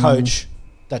added a coach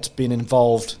that's been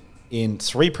involved in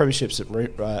 3 premierships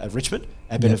at Richmond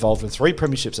and been involved in 3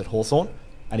 premierships at Hawthorn.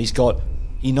 And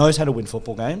he knows how to win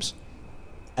football games,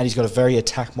 and he's got a very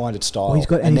attack-minded style. Well, he's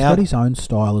got his own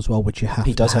style as well, which you have to have.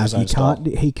 He does have his own style.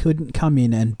 He couldn't come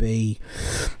in and be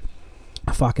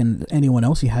fucking anyone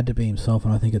else. He had to be himself,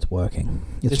 and I think it's working.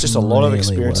 There's just a lot of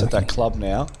experience at that club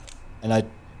now, and I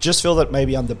just feel that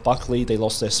maybe under Buckley they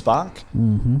lost their spark.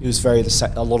 Mm-hmm. It was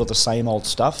a lot of the same old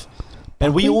stuff.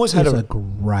 And we always had a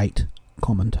great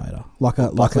commentator,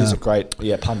 Buckley's a great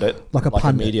pundit, like a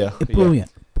pundit, media,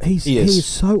 brilliant. He is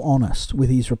so honest with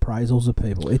his reprisals of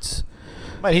people.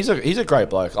 Mate, he's a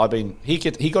great bloke. I mean, he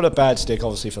got a bad stick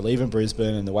obviously for leaving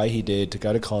Brisbane and the way he did to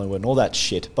go to Collingwood and all that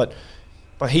shit. But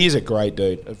he is a great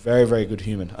dude, a very, very good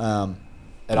human.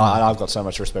 And I've got so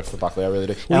much respect for Buckley, I really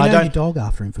do. Well, you named your dog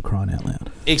after him, for crying out loud.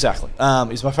 Exactly.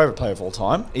 He's my favourite player of all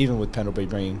time, even with Pendlebury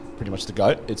being pretty much the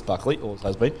GOAT. It's Buckley, always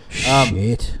has been.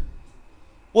 Shit.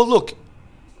 Well, look,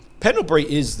 Pendlebury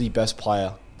is the best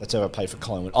player that's ever played for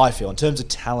Collingwood, I feel, in terms of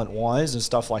talent-wise and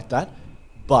stuff like that.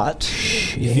 But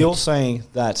if you're saying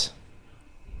that,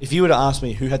 if you were to ask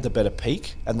me who had the better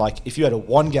peak, and if you had a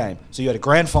one game, so you had a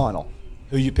grand final,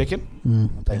 who are you picking?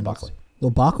 I'm taking Buckley.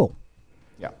 Well, Buckle.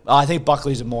 Yeah, I think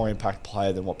Buckley's a more impact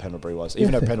player than what Pendlebury was.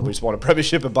 Even though Pendlebury's won a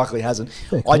premiership and Buckley hasn't.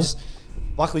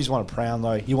 Buckley's won a Brown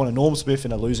though. He won a Norm Smith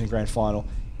in a losing grand final.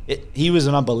 He was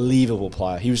an unbelievable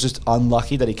player. He was just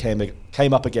unlucky that he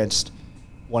came up against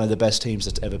one of the best teams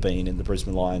that's ever been in the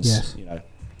Brisbane Lions,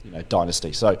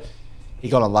 dynasty. So he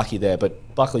got unlucky there.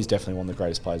 But Buckley's definitely one of the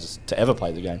greatest players to ever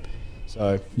play the game.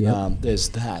 So there's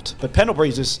that. But Pendlebury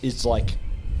is he's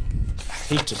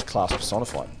just class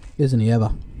personified. Isn't he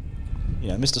ever?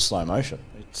 Mr. Slow Motion.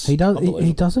 He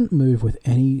doesn't move with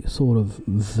any sort of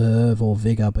verve or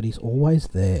vigour, but he's always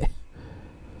there.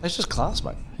 It's just class,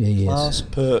 mate. Yeah, he class is.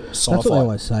 personified. That's what I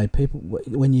always say. People,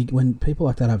 when people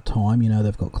like that have time,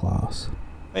 they've got class.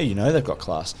 Yeah, they've got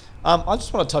class. I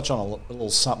just want to touch on a little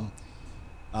something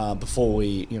before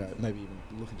we, maybe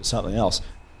even look into something else.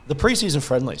 The pre-season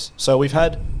friendlies. So we've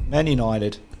had Man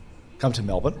United come to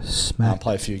Melbourne,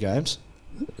 play a few games,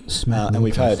 and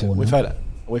we've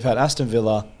had Aston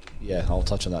Villa. Yeah, I'll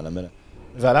touch on that in a minute.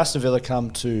 We've had Aston Villa come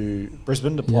to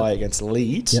Brisbane to play against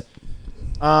Leeds.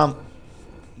 Yep.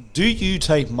 Do you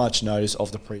take much notice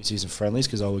of the pre-season friendlies?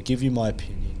 Because I will give you my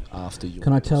opinion after yours.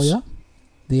 Can I tell you?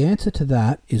 The answer to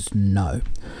that is no.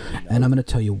 And I'm going to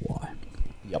tell you why.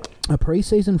 Yep. A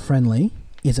pre-season friendly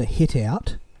is a hit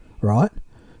out, right,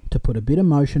 to put a bit of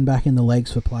motion back in the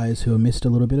legs for players who have missed a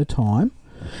little bit of time,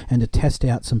 and to test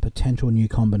out some potential new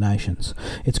combinations.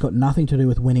 It's got nothing to do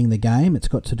with winning the game. It's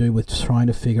got to do with trying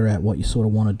to figure out what you sort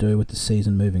of want to do with the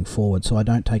season moving forward. So I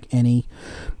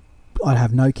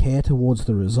have no care towards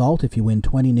the result. If you win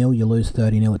 20-0, you lose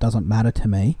 30-0, it doesn't matter to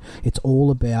me. It's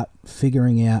all about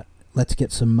figuring out, let's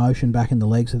get some motion back in the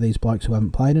legs of these blokes who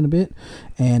haven't played in a bit,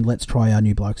 and let's try our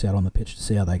new blokes out on the pitch to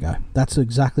see how they go. That's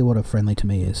exactly what a friendly to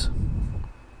me is.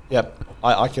 Yep,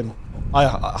 I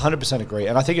 100% agree.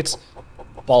 And I think it's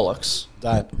bollocks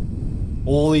that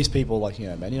all these people, like, you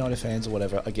know, Man United fans or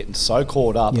whatever, are getting so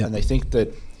caught up and they think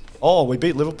that, oh, we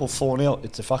beat Liverpool 4-0.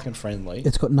 It's a fucking friendly.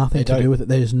 It's got nothing to do with it.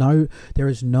 There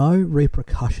is no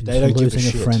repercussions for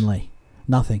losing a friendly.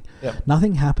 Nothing. Yep.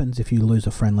 Nothing happens if you lose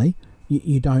a friendly.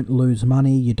 You don't lose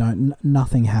money.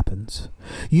 Nothing happens.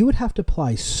 You would have to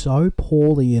play so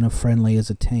poorly in a friendly as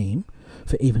a team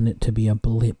for even it to be a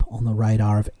blip on the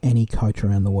radar of any coach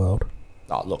around the world.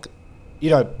 Oh, look, you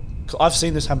know, I've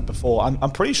seen this happen before.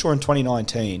 I'm pretty sure in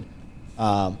 2019,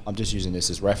 I'm just using this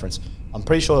as reference, I'm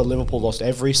pretty sure that Liverpool lost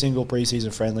every single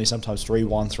preseason friendly, sometimes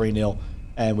 3-1, 3-0,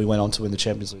 and we went on to win the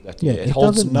Champions League that year. It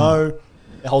holds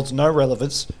no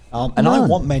relevance, and I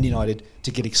want Man United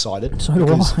to get excited. So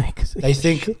do I. They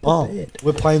think,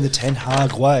 we're playing the Ten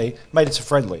Hag way. Mate, it's a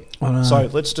friendly. So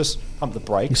let's just pump the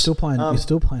brakes. You're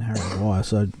still playing Harry Maguire,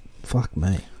 so fuck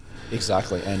me.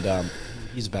 Exactly, and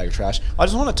he's a bag of trash. I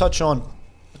just want to touch on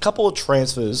a couple of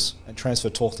transfers and transfer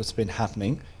talk that's been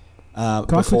happening. Can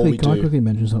I quickly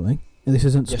mention something? And this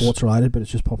isn't sports related, but it's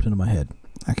just popped into my head.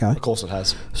 Okay. Of course it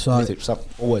has. So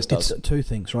always does. It's two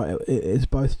things, right? It's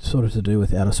both sort of to do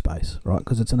with outer space, right?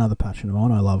 Because it's another passion of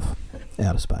mine. I love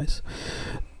outer space.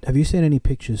 Have you seen any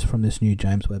pictures from this new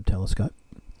James Webb telescope?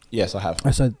 Yes, I have.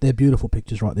 So they're beautiful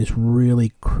pictures, right? These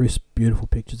really crisp, beautiful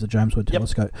pictures of James Webb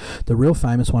telescope. The real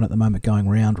famous one at the moment going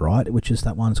round, right, which is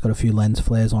that one that's got a few lens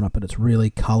flares on it, but it's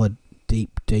really coloured,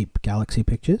 deep galaxy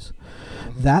pictures.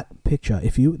 Mm-hmm. That picture,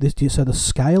 so the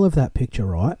scale of that picture,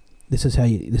 right? This is how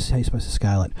you're supposed to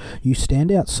scale it. You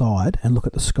stand outside and look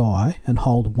at the sky and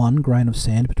hold 1 grain of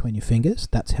sand between your fingers.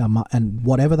 That's how much, and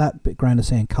whatever that grain of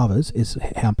sand covers is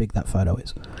how big that photo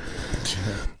is.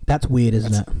 That's weird,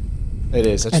 isn't it? It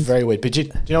is. That's very weird. But do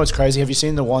you know what's crazy? Have you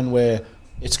seen the one where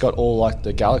it's got all like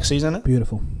the galaxies in it?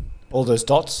 Beautiful. All those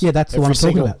dots? Yeah, that's the one I'm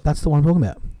talking about. That's the one I'm talking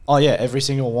about. Oh yeah, every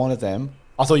single one of them.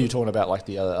 I thought you were talking about like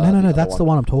the other. No, that's the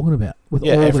one I'm talking about. With all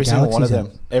every the single one of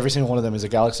galaxies them. Every single one of them is a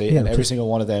galaxy, and every single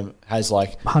one of them has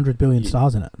like 100 billion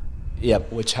stars in it. Yeah,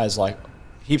 which has like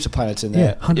heaps of planets in there.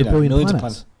 Yeah, 100 billion millions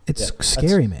planets. of planets. It's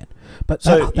scary, man. But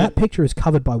that picture is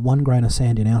covered by 1 grain of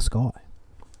sand in our sky.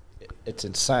 It's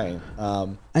insane.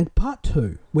 And part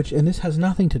 2, and this has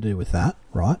nothing to do with that,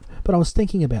 right? But I was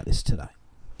thinking about this today.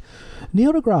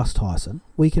 Neil deGrasse Tyson,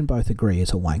 we can both agree, is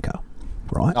a wanker.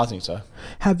 Right? I think so.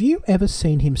 Have you ever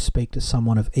seen him speak to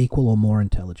someone of equal or more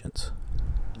intelligence?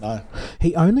 No.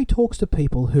 He only talks to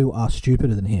people who are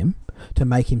stupider than him to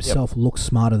make himself look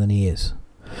smarter than he is.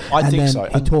 I think so.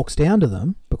 He talks down to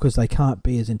them because they can't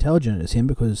be as intelligent as him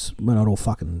because we're not all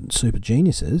fucking super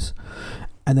geniuses.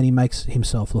 And then he makes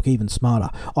himself look even smarter.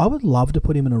 I would love to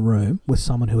put him in a room with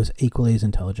someone who is equally as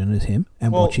intelligent as him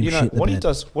and watch him shit the bed.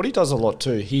 What he does a lot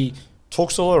too, he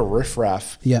talks a lot of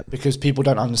riffraff because people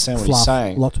don't understand what he's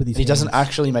saying. Lots with his he doesn't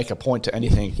actually make a point to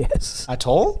anything at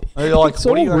all. You're like, it's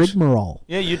all rigmarole.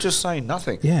 Yeah, you're just saying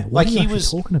nothing. Yeah, what are you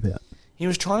talking about? He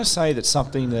was trying to say that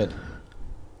something that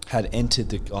had entered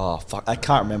the... Oh, fuck, I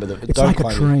can't remember. It's like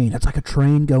a train. It's like a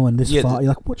train going this far.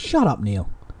 You're like, what? Shut up, Neil.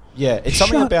 Yeah, it's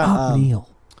something about... Shut up, Neil.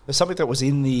 There's something that was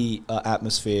in the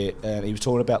atmosphere, and he was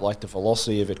talking about like the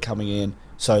velocity of it coming in.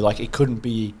 So like it couldn't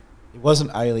be... It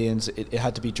wasn't aliens. It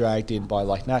had to be dragged in by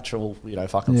like natural,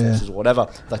 fucking forces or whatever,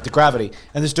 like the gravity.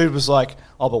 And this dude was like,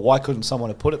 "Oh, but why couldn't someone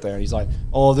have put it there?" And he's like,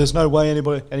 "Oh, there's no way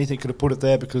anything could have put it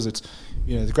there because it's,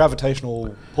 the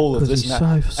gravitational pull of this and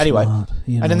that." So anyway, smart,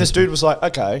 and then this dude was like,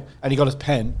 "Okay," and he got his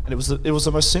pen, and it was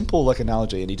the most simple like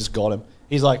analogy, and he just got him.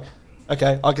 He's like,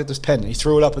 "Okay, I'll get this pen." And he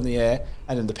threw it up in the air,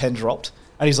 and then the pen dropped.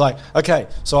 And he's like, "Okay,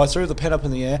 so I threw the pen up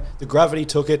in the air, the gravity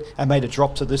took it and made it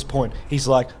drop to this point." He's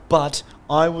like, "But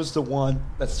I was the one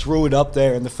that threw it up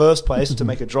there in the first place to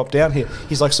make it drop down here."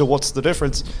 He's like, "So what's the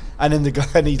difference?" And then the guy,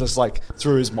 and he just like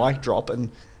threw his mic drop,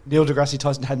 and Neil deGrasse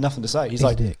Tyson had nothing to say. He's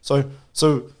like, "So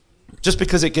just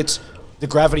because it gets, the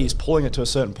gravity is pulling it to a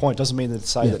certain point doesn't mean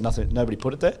that nobody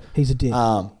put it there." He's a dick.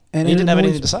 And he didn't have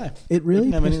anything to say. It really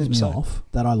pisses me off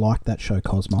that I like that show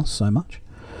Cosmos so much.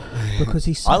 Because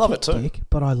he's such a dick,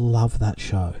 but I love that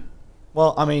show.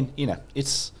 Well, I mean,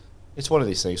 it's one of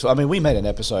these things. So, I mean, we made an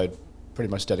episode pretty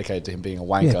much dedicated to him being a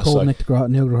wanker. Yeah, called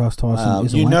Neil deGrasse Tyson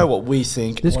is a wanker. You know what we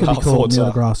think. This could be called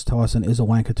Neil deGrasse Tyson is a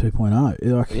wanker 2.0.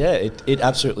 Like, yeah, it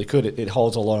absolutely could. It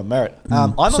holds a lot of merit.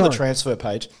 I'm on the transfer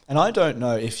page, and I don't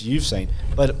know if you've seen,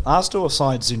 but Arsenal have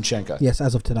signed Zinchenko. Yes,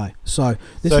 as of today. So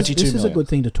this is a good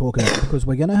thing to talk about because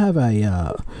we're going to have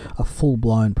a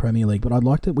full-blown Premier League, but I'd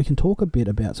like we can talk a bit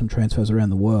about some transfers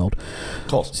around the world. Of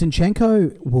course.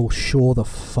 Zinchenko will shore the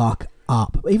fuck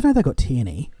up. Even though they got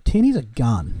Tierney's a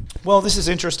gun. Well, this is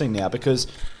interesting now because,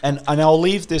 and I'll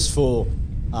leave this for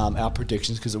our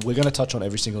predictions because we're going to touch on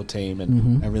every single team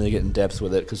and really get in depth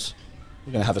with it because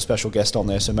we're going to have a special guest on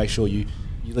there. So make sure you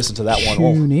listen to that one.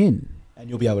 Tune in. And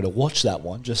you'll be able to watch that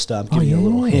one. Just give you a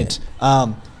little hint.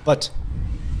 But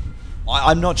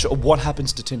I'm not sure what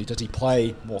happens to Tierney. Does he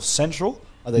play more central?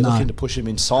 Are they looking to push him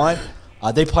inside?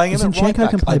 Are they playing him at right back? Zinchenko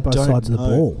can play both sides of the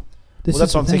ball.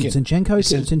 That's what I'm thinking.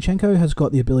 Zinchenko has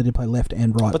got the ability to play left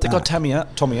and right. But they've got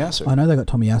Tomiyasu. I know they've got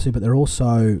Tomiyasu, but they're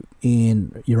also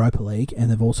in Europa League,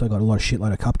 and they've also got a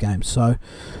shitload of cup games. So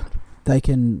they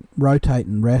can rotate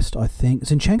and rest, I think.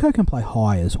 Zinchenko can play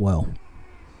high as well.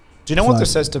 Do you know what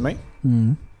this says to me?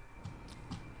 Mm.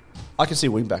 I can see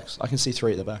wing backs. I can see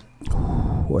three at the back.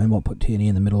 And what, put Tierney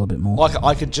in the middle a bit more? Like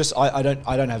I could just I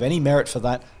don't have any merit for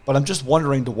that, but I'm just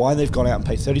wondering why they've gone out and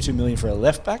paid 32 million for a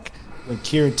left back when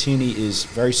Kieran Tierney is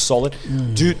very solid.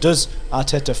 Does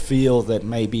Arteta feel that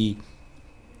maybe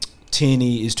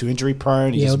Tierney is too injury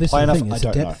prone? He doesn't play enough? It's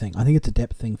a depth thing. I think it's a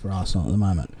depth thing for Arsenal at the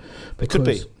moment. It could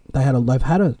be. They've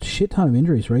had a shit ton of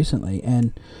injuries recently,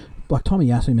 and like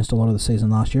Tomiyasu missed a lot of the season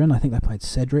last year, and I think they played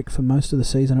Cedric for most of the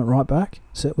season at right back.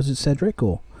 Was it Cedric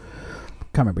or?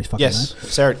 Can't remember his fucking name. Yes,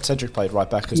 Cedric played right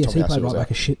back because Tomiyasu was he played right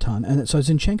back a shit ton. And so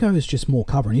Zinchenko is just more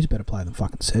cover, and he's a better player than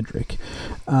fucking Cedric.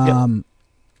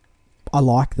 I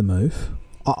like the move.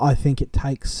 I think it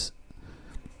takes...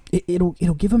 It'll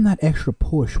give them that extra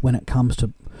push when it comes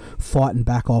to fighting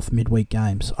back off midweek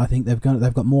games. I think they've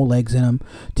got more legs in them.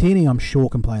 Tierney, I'm sure,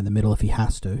 can play in the middle if he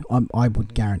has to. I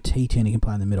would guarantee Tierney can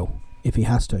play in the middle if he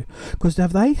has to. Because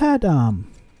have they had...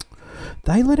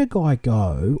 they let a guy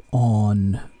go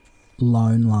on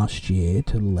loan last year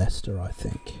to Leicester, I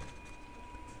think.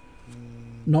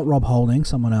 Not Rob Holding,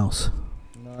 someone else.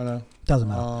 No. Doesn't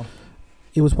matter.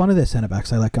 It was one of their centre-backs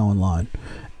they let go on loan.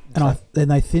 And then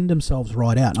they thinned themselves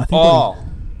right out. And I think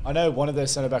I know one of their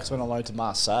centre-backs went on loan to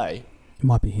Marseille. It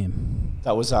might be him.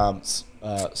 That was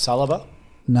Saliba?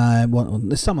 No,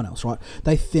 there's someone else, right?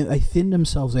 They thinned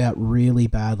themselves out really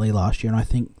badly last year, and I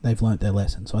think they've learnt their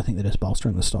lesson. So I think they're just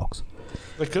bolstering the stocks.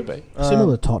 They could be.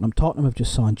 Similar to Tottenham. Tottenham have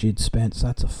just signed Jid Spence.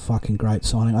 That's a fucking great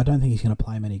signing. I don't think he's going to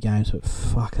play many games, but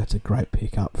fuck, that's a great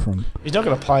pickup from... He's not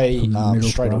going to play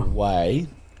straight away.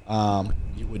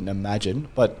 You wouldn't imagine.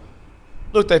 But,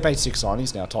 look, they've made 6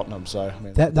 signings now, Tottenham. So I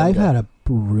mean, they've had a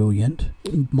brilliant...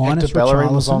 Hector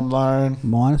Bellerin was on loan.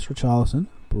 Minus Richarlison.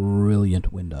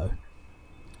 Brilliant window.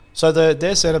 So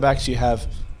their centre-backs, you have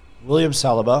William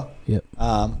Saliba. Yep.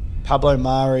 Pablo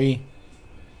Mari.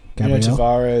 Nuno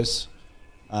Tavares.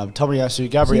 Tomiyasu,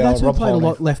 Gabriel, Rob Holding. Played a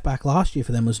lot left back last year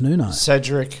for them was Nuno.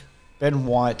 Cedric, Ben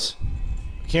White,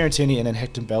 Kieran Tierney, and then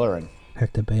Hector Bellerin.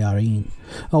 Hector Bellerin.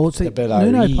 Oh, well, see,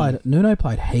 Nuno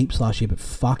played heaps last year, but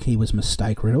fuck, he was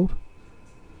mistake riddled.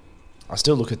 I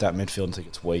still look at that midfield and think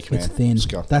it's weak, man. It's thin.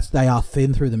 They are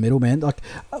thin through the middle, man. Like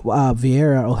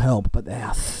Vieira will help, but they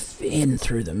are thin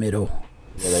through the middle.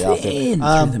 Yeah, they are thin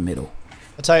through the middle.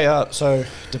 I'll tell you, so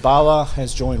Dybala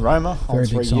has joined Roma on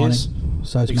 3 years.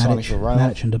 So is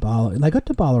Matic and Dybala. And they got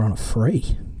Dybala on a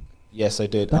free. Yes, they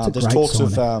did. That's there's talks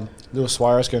of Luis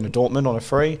Suarez going to Dortmund on a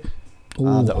free.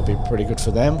 That would be pretty good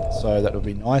for them. So that would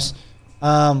be nice.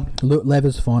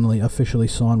 Lever's finally officially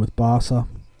signed with Barca.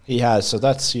 He has. So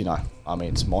that's,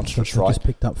 it's monstrous, right? Just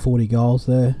picked up 40 goals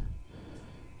there.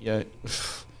 Yeah.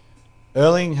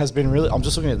 Erling has been really... I'm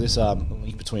just looking at this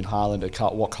link between Haaland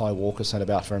and what Kyle Walker said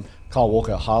about for him. Kyle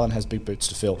Walker, Haaland has big boots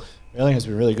to fill. Erling has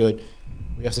been really good.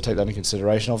 We have to take that into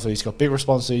consideration. Obviously, he's got big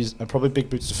responsibilities and probably big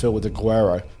boots to fill with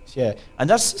Aguero. Yeah, and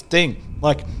that's the thing.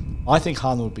 Like, I think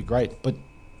Haaland would be great, but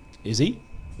is he?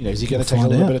 Is he going to take a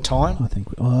little bit of time? I think...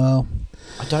 Well...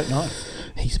 I don't know.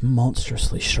 He's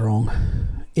monstrously strong.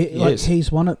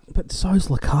 He's one of... But so's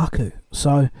Lukaku.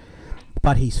 So...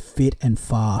 But he's fit and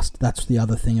fast. That's the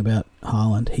other thing about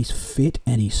Haaland. He's fit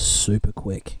and he's super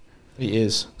quick. He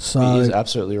is. He is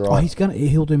absolutely right.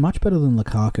 He'll do much better than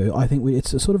Lukaku. I think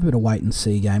it's a sort of a bit of wait and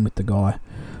see game with the guy.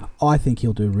 I think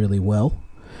he'll do really well.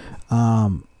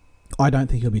 I don't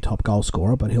think he'll be top goal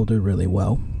scorer, but he'll do really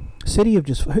well. City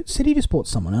just bought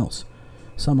someone else,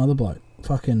 some other bloke.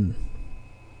 Fucking,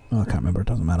 I can't remember. It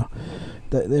doesn't matter.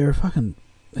 They're a fucking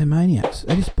They're maniacs.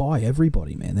 They just buy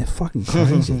everybody, man. They're fucking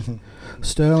crazy.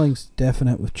 Sterling's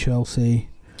definite with Chelsea.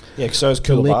 Yeah, so is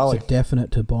De Ligt's Koulibaly. a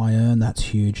definite to Bayern. That's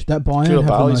huge. That Bayern have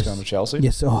the Koulibaly's most, going to Chelsea.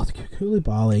 Yes,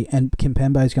 Koulibaly and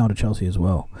Kimpembe's going to Chelsea as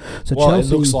well. So Well,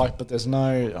 Chelsea, it looks like, but there's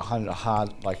no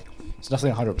hard, like, it's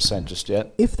nothing 100% just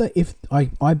yet.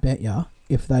 I bet you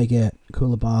if they get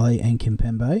Koulibaly and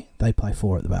Kimpembe, they play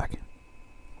 4 at the back.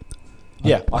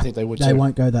 Yeah, I think they would. They too.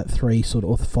 won't go that 3 sort of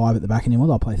or 5 at the back anymore.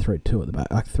 They'll play 2 at the back,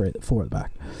 like 4 at the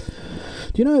back.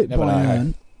 Do you know Never know,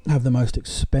 Bayern have the most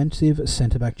expensive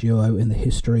centre back duo in the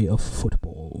history of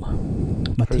football?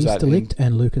 Matthijs that de Ligt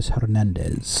and Lucas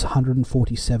Hernandez,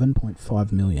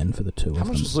 147.5 million for the two How of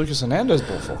much them. was Lucas Hernandez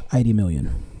bought for? 80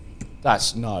 million.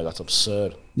 That's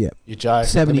absurd. Yeah, You're joking.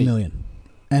 70 million.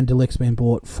 And de Ligt's been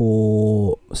bought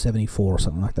for 74 or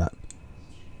something like that.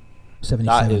 77.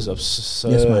 That is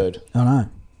absurd. Yes, mate. I know.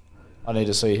 I need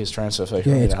to see his transfer fee.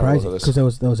 Yeah, I need it's to have a look crazy at this.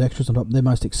 because there was extras on top. The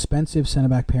most expensive centre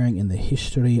back pairing in the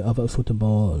history of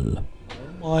football. Oh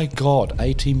my God,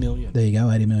 80 million. There you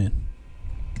go, 80 million.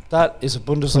 That is a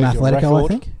From Bundesliga Atletico, record. I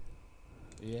think.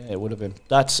 Yeah, it would have been.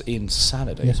 That's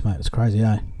insanity. Yes, mate, it's crazy,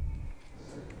 eh?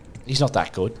 He's not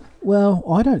that good. Well,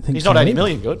 I don't think He's so not 80 either.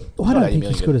 million good. Well, I don't think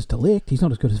he's good as De Ligt. He's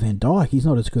not as good as Van Dijk. He's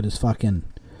not as good as fucking.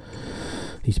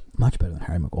 He's much better than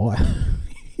Harry Maguire.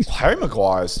 Harry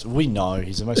Maguire's, we know,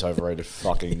 he's the most overrated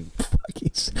fucking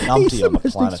he's numpty the on the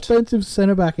most planet. expensive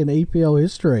centre back in EPL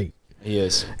history. He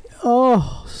is.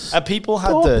 Oh, People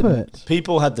stop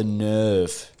had the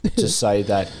nerve to say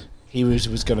that he was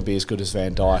going to be as good as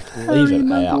Van Dijk. Harry Leave it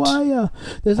Maguire. out.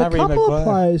 There's Harry a couple Maguire. of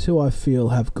players who I feel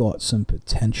have got some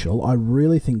potential. I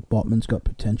really think Botman's got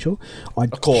potential.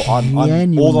 Of course, I'm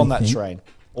all on that train.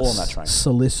 All on that train.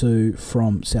 Salisu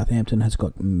from Southampton has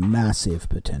got massive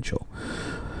potential.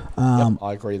 Yep,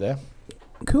 I agree there.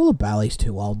 Koulibaly's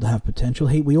too old to have potential.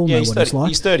 We all know He's what 30, he's like.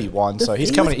 He's 31, The so he's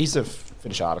thing coming. with- He's a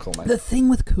finished article, mate. The thing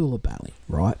with Koulibaly,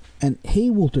 right, and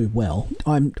he will do well.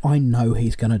 I know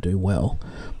he's going to do well,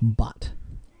 but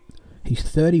he's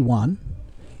 31.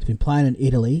 He's been playing in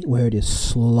Italy, where it is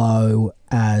slow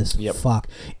as fuck.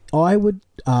 I would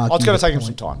argue. Oh, it's going to the take him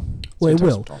point- some time. Well, it It's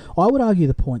gonna will. take some time. I would argue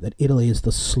the point that Italy is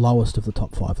the slowest of the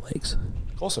top 5 leagues.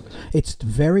 Of course it is. It's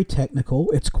very technical.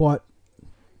 It's quite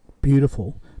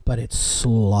beautiful, but it's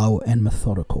slow and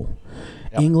methodical.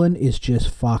 Yep. England is just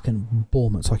fucking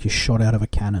boom. It's like you're shot out of a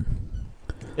cannon.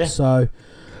 Yeah. So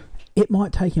it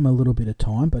might take him a little bit of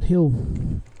time, but he'll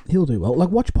do well. Like,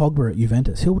 watch Pogba at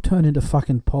Juventus. He'll turn into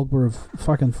fucking Pogba of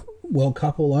fucking World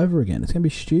Cup all over again. It's going to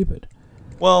be stupid.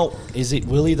 Well,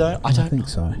 will he though? I don't think know.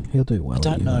 so. He'll do well. I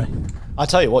don't at know. Juve. I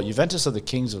tell you what, Juventus are the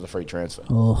kings of the free transfer.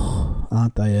 Oh,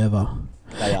 aren't they ever?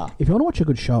 They are. If you want to watch a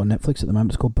good show on Netflix at the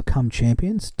moment, it's called Become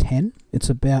Champions 10. It's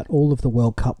about all of the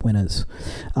World Cup winners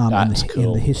That's in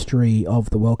cool. the history of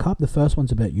the World Cup. The first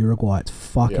one's about Uruguay. It's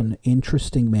fucking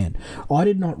interesting, man. I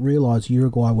did not realise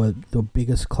Uruguay were the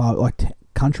biggest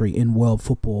country in world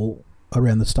football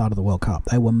around the start of the World Cup.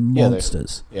 They were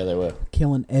monsters. Yeah, they were.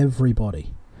 Killing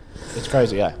everybody. It's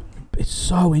crazy, yeah. It's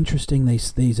so interesting,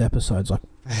 these episodes, like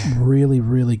really,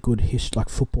 really good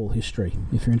football history,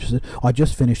 if you're interested. I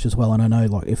just finished as well, and I know,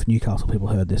 like, if Newcastle people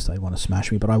heard this, they want to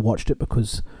smash me, but I watched it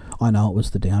because I know it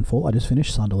was the downfall. I just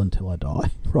finished Sunderland Till I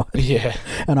Die, right? Yeah.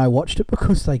 And I watched it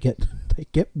because they get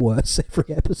worse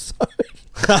every episode.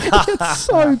 It's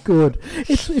so good.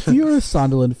 If you're a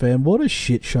Sunderland fan, what a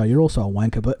shit show. You're also a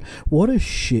wanker, but what a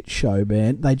shit show,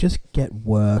 man. They just get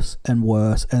worse and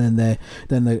worse, and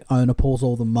then the owner pulls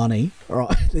all the money.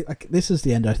 Right, like, this is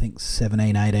the end, I think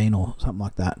 17, 18 or something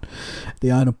like that.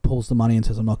 The owner pulls the money and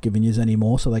says, "I'm not giving yous any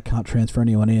more," so they can't transfer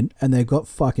anyone in, and they've got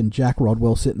fucking Jack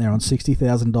Rodwell sitting there on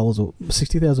 $60,000 or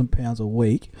 £60,000 a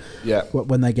week. Yeah.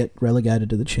 When they get relegated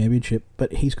to the championship,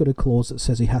 but he's got a clause that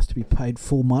says he has to be paid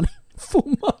full money,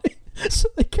 so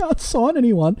they can't sign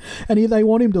anyone, and they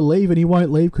want him to leave, and he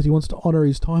won't leave because he wants to honour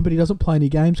his time, but he doesn't play any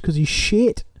games because he's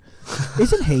shit.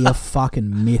 Isn't he a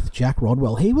fucking myth, Jack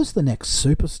Rodwell? He was the next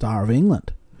superstar of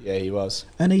England, Yeah, he was.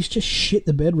 and he's just shit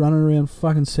the bed running around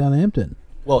fucking Southampton.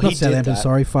 Well, Not he Southampton, did that.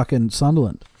 sorry, fucking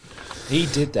Sunderland. He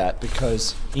did that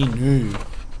because he knew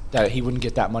that he wouldn't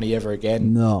get that money ever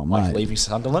again. No, like mate. leaving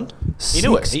Sunderland. He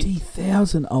knew it.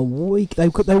 60,000 a week. They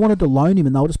wanted to loan him,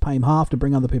 and they'll just pay him half to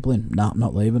bring other people in. No, I'm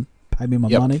not leaving. Pay me my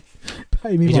money.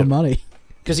 Pay me my money.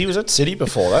 Because he was at City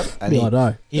before that, and Yeah, I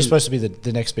know. he's supposed to be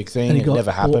the next big thing. And he It got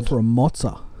never bought happened. for a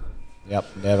mozza. Yep,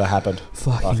 never happened.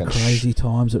 Fucking crazy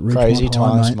times at Ridgemont Crazy High,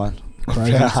 times, mate. man.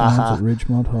 Crazy times at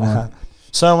Ridgemont High.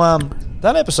 So,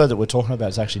 that episode that we're talking about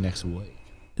is actually next week.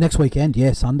 Next weekend,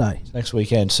 yeah, Sunday. Next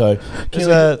weekend. So,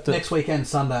 Next weekend,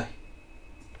 Sunday.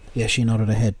 Yeah, she nodded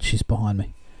her head. She's behind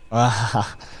me.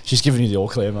 She's giving you the all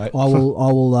clear, mate. I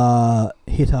will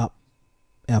hit up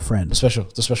our friend. The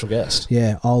special guest.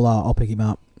 Yeah, I'll pick him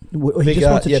up. He just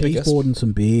wants a cheese board and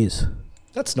some beers.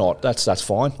 That's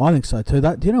fine. I think so too.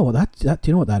 Do you know what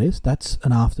that is? That's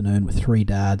an afternoon with 3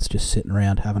 dads just sitting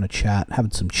around having a chat,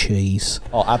 having some cheese.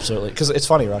 Oh, absolutely. Because it's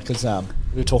funny, right? Because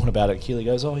we were talking about it. Keely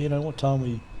goes, "Oh, you know, what time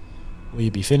will you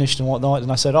be finished and whatnot?"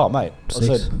 And I said, "Oh, mate,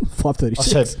 5:36." I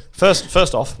said,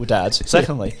 first off, we're dads.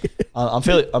 Secondly, I'm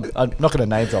not going to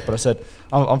name drop, but I said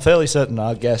I'm fairly certain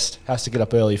our guest has to get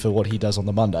up early for what he does on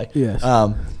the Monday. Yes.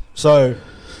 So.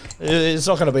 It's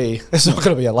not going to be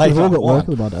a late. We've all got work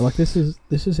on the Monday. Like this is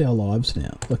our lives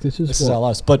now. Like this is our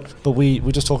lives. But we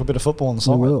just talk a bit of football on the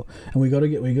side. We will, and we got to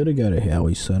go to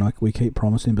Howie soon. Like we keep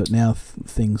promising, but now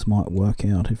things might work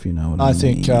out if you know what I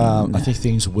mean. I think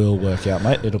things will work out,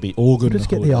 mate. It'll be all good. We'll just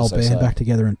get the old band back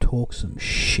together and talk some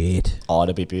shit. Oh,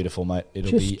 it'll be beautiful, mate. It'll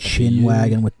just be chin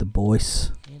wagging with the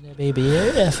boys. It'll be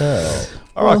beautiful.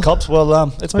 All right, cops.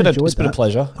 Well, it's been a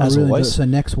pleasure as always. So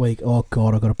next week, oh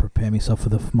god, I've got to prepare myself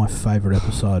for my favourite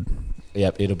episode.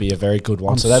 Yep, it'll be a very good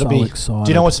one. I'm so that'll be excited.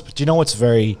 Do you know what's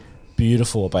very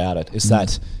beautiful about it is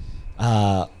that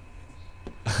wow,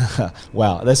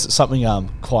 there's something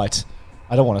quite.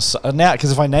 I don't want to now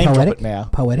because if I name drop it now,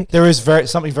 poetic. There is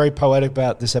something very poetic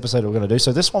about this episode we're going to do.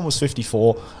 So this one was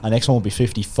 54. Our next one will be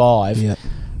 55. Yep.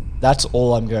 That's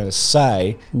all I'm going to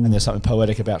say, and there's something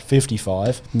poetic about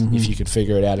 55, if you could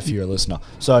figure it out if you're a listener.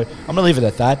 So I'm going to leave it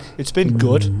at that. It's been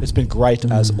good. It's been great,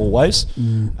 as always.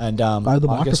 And the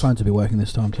microphones will be working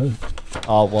this time too.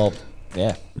 Oh, well,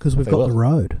 yeah. Because we've got the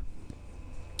road.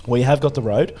 We have got the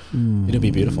road. It'll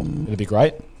be beautiful. It'll be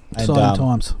great. Exciting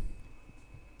times.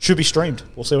 Should be streamed.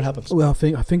 We'll see what happens. Well,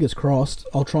 fingers crossed.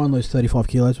 I'll try and lose 35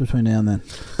 kilos between now and then.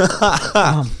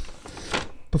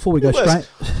 Before we go straight...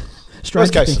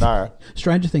 Stranger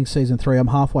Things Season 3, I'm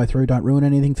halfway through. Don't ruin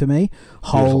anything for me.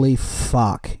 Beautiful. Holy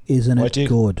fuck, isn't it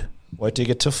good? Wait till you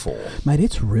get to 4. Mate,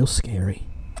 it's real scary.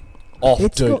 Oh,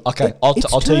 dude. Okay, I'll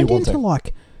tell you one thing. It's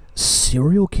like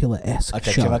serial killer-esque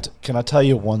show. Okay, can I tell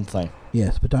you one thing?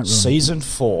 Yes, but don't ruin Season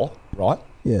 4, right?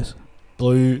 Yes.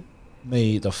 Blew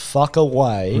me the fuck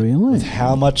away with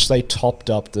how much they topped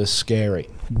up the scary.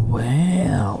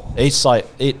 Wow. It's like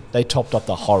they topped up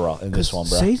the horror in this one,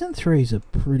 bro. Season 3 is a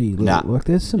pretty look.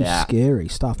 There's some scary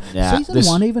stuff. Season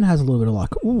 1 even has a little bit of like,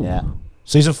 ooh. Yeah.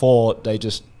 Season 4, they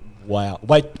just wow.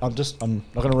 Wait, I'm not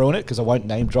going to ruin it because I won't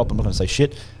name drop. I'm not going to say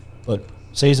shit. But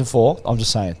Season 4, I'm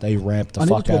just saying they ramped the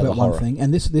fuck out of the horror. One thing,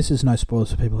 and this is no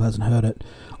spoilers for people who hasn't heard it.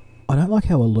 I don't like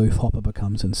how aloof Hopper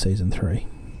becomes in Season 3.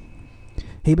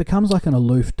 He becomes like an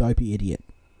aloof, dopey idiot.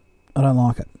 I don't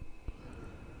like it.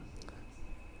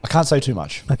 I can't say too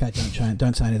much. Okay,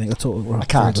 don't say anything. That's all. I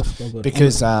can't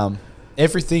because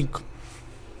everything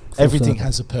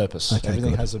has a purpose. Okay,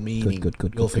 everything has a meaning. Good.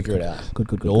 You'll figure it out.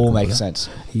 Good. It all makes sense.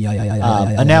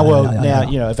 Yeah. And now,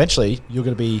 you know, eventually you're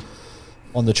going to be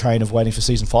on the train of waiting for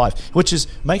Season 5, which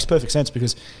makes perfect sense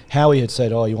because Howie had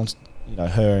said, oh, he wants, you know,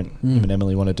 her and him and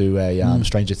Emily want to do a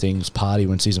Stranger Things party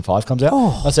when Season 5 comes out.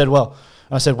 Oh. I said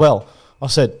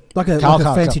like a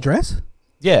fancy dress.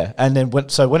 Yeah, and then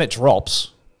when it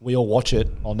drops, we all watch it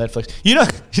on Netflix. You know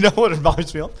what it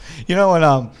reminds me of? You know when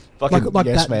like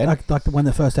Yes that, Man, like when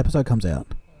the first episode comes out.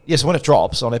 Yes, when it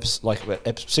drops on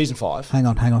Season 5. Hang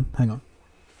on.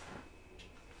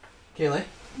 Keely,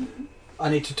 I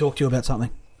need to talk to you about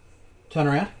something. Turn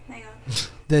around. Hang on.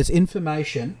 There's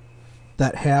information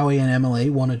that Howie and Emily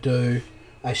want to do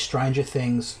a Stranger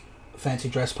Things fancy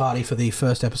dress party for the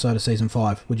first episode of Season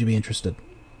 5. Would you be interested?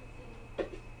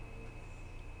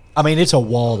 I mean, it's a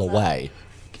while away.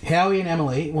 Howie and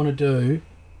Emily want to do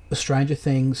a Stranger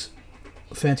Things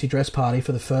fancy dress party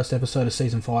for the first episode of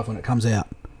Season 5 when it comes out.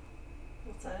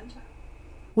 What's that entail?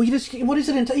 Well, what is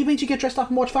it entail? It means you get dressed up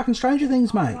and watch fucking Stranger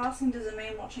Things, mate. I'm asking, does it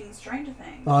mean watching Stranger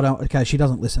Things? Oh, don't. Okay, she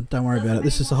doesn't listen. Don't worry about it.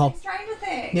 This is the whole... Stranger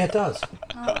Things? Yeah, it does.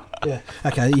 Oh. Yeah.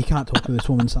 Okay, you can't talk to this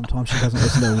woman sometimes. She doesn't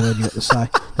listen to a word you have to say.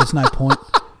 There's no point.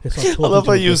 It's like I love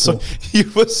how you were so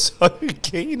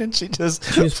keen and she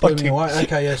just blew me away.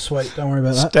 Okay, yeah, sweet. Don't worry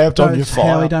about that. Stamped on your fire.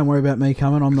 Howie, don't worry about me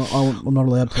coming. I'm not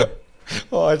allowed to.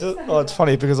 It's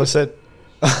funny because I said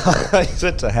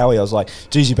to Howie, I was like,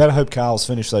 geez, you better hope Carl's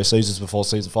finished those seasons before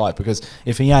Season 5 because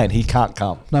if he ain't, he can't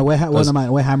come. No, we're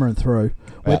hammering through.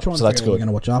 We're trying to figure out what we're going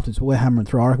to watch after this, but we're hammering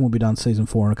through. I reckon we'll be done Season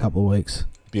 4 in a couple of weeks.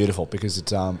 Beautiful, because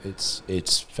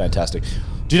it's fantastic.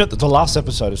 Do you know that the last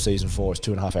episode of Season 4 is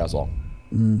 2.5 hours long?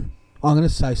 I'm going to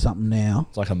say something now.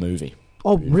 It's like a movie.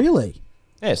 Oh, really?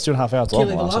 Yeah, it's 2.5 hours long.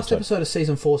 The last episode of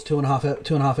Season 4 is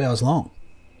 2.5 hours long.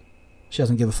 She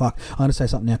doesn't give a fuck. I'm going to say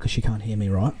something now because she can't hear me,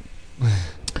 right?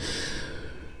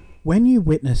 When you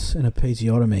witness an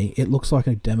episiotomy, it looks like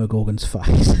a Demogorgon's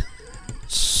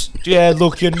face. Yeah,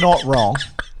 look, you're not wrong.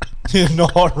 You're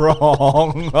not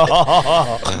wrong.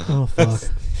 Oh,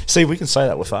 fuck. See, we can say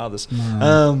that with fathers.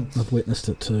 No, I've witnessed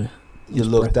it too. You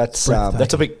look, that's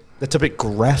a bit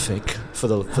graphic for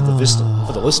the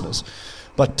listeners,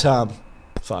 but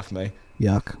fuck me,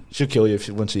 Yuck. she'll kill you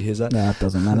when she hears that. No, it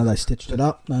doesn't matter. They stitched it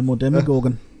up. No more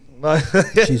Demogorgon.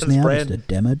 She's now just a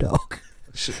Demodog.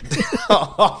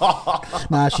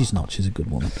 Nah, she's not. She's a good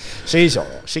woman. She's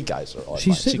alright. She goes alright.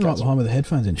 She's sitting right behind with the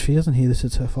headphones in. If she doesn't hear this,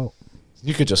 it's her fault.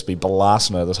 You could just be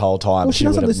blasting her this whole time. Well, she would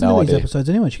doesn't have listen no to these idea. episodes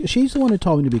anyway. She's the one who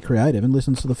told me to be creative and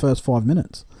listens to the first 5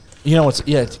 minutes. You know what's?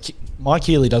 Yeah, my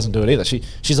Keely doesn't do it either.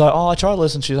 She's like, oh, I try to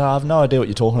listen. She's like, I have no idea what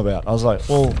you're talking about. I was like,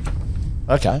 well,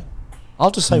 okay. I'll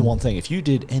just say one thing. If you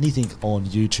did anything on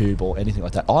YouTube or anything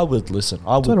like that, I would listen.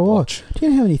 I would watch. Do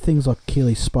you know how many things like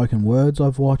Keely's spoken words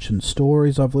I've watched and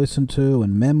stories I've listened to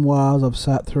and memoirs I've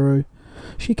sat through?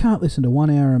 She can't listen to 1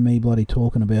 hour of me bloody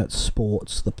talking about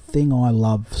sports, the thing I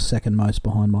love second most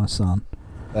behind my son.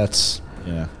 That's,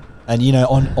 yeah. And, you know,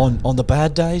 on the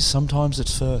bad days, sometimes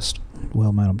it's first.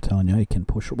 Well, mate, I'm telling you, he can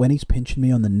push. When he's pinching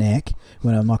me on the neck,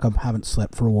 when I'm like, I haven't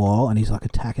slept for a while, and he's like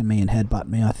attacking me and headbutting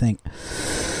me, I think,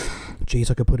 geez,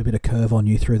 I could put a bit of curve on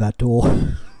you through that door.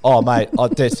 Oh, mate,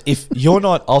 if you're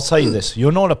not, I'll tell you this,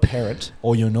 you're not a parent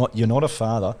or you're not a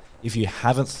father if you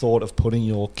haven't thought of putting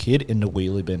your kid in the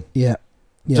wheelie bin. Yeah.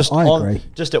 Yeah, just I agree.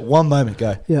 Just at one moment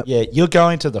go, Yep. yeah, you're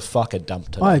going to the fucking dump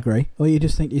today. I agree. Or you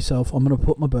just think to yourself, I'm going to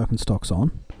put my Birkenstocks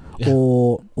on,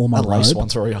 or my a lace robe, one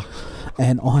through you.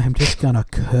 and I am just going to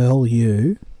curl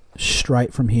you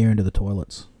straight from here into the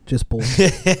toilets. Just ball.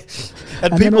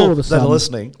 And then people all of a that sudden, are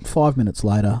listening, 5 minutes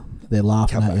later, they're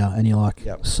laughing Come at you, and you're like,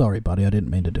 Yep. sorry, buddy, I didn't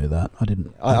mean to do that. I'm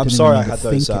didn't sorry I mean to had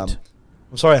think those. it."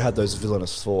 I'm sorry I had those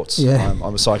villainous thoughts. Yeah.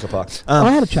 I'm a psychopath. I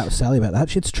had a chat with Sally about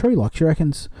that. It's true. Like, she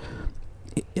reckons,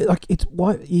 it's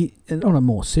why. And on a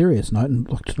more serious note, and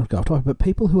like, to not go off topic, but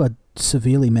people who are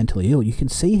severely mentally ill, you can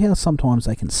see how sometimes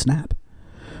they can snap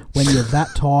when you're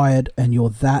that tired and you're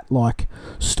that like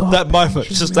stop. That moment,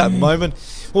 punching just me. that moment.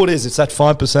 What is? It's that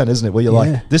 5%, isn't it? Where you're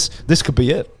Yeah. like, this could be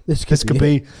it. This Could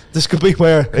be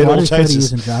where Could it I all do 30 years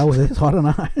changes. in jail with this? I don't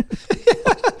know.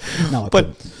 No, I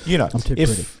But couldn't. you know, I'm too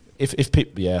pretty. if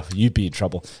people, yeah, you'd be in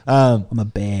trouble. I'm a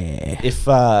bear.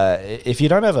 If you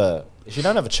don't have a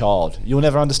child, you'll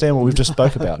never understand what we've just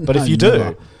spoke about. But No, if you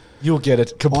never. do, you'll get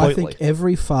it completely. I think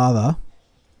every father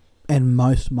and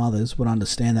most mothers would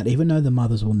understand that, even though the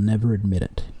mothers will never admit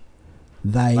it.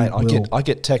 They Mate, will. I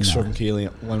get texts No. from Keely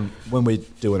when we're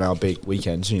doing our big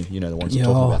weekends. You know the ones I'm Yeah,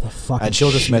 talking oh, about. the fucking And she'll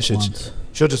just shit message. ones.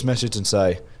 She'll just message and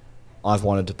say, "I've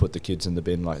wanted to put the kids in the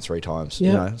bin like 3 times." Yeah.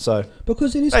 You know, so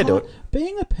Because it is They hard. do it.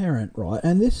 Being a parent, right,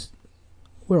 and this,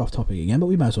 we're off topic again, but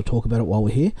we may as well talk about it while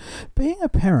we're here. Being a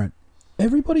parent,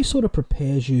 everybody sort of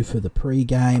prepares you for the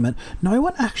pre-game, and no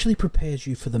one actually prepares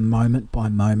you for the moment by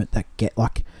moment that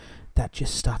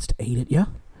just starts to eat at you.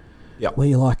 yeah. Where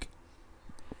you're like,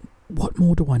 what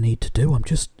more do I need to do? I'm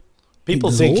just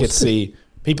People think exhausted.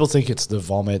 it's the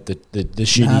vomit, the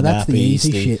shitty Nah, that's nappies, the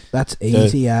easy shit. That's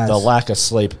easy as the lack of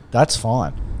sleep. That's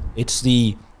fine.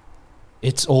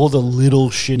 It's all the little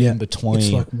shit in between.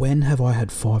 It's like, when have I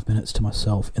had 5 minutes to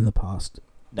myself in the past?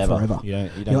 Never. Forever. You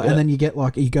don't You know, get and it. then you get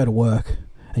like, you go to work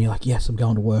and you're like, yes, I'm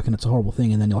going to work, and it's a horrible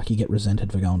thing, and then like you get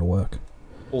resented for going to work,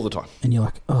 all the time. and you're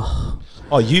like, ugh.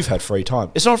 Oh, you've had free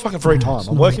time. It's not fucking free no, time. it's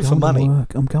I'm not. working for going to money.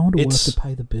 work. I'm going to work It's- to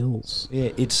pay the bills. Yeah,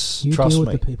 it's You trust deal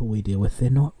me. with the people we deal with. They're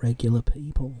not regular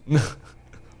people.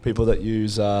 People that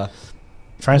use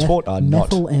transport are not.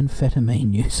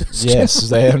 Methamphetamine users. Yes,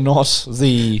 they are not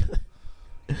the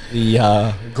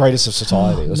greatest of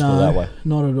society. Let's put it that way.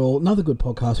 Not at all. Another good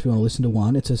podcast if you want to listen to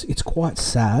one. It's quite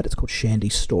sad. It's called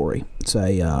Shandy's Story. It's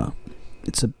a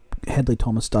Hedley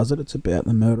Thomas does it. It's about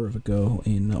the murder of a girl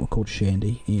called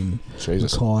Shandy in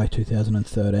Jesus. Mackay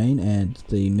 2013 and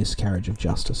the miscarriage of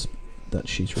justice that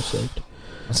she's received.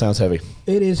 That sounds heavy.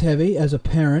 It is heavy. As a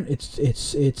parent,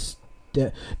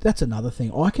 that's another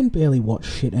thing. I can barely watch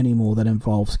shit anymore that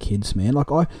involves kids, man.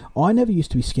 Like I never used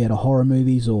to be scared of horror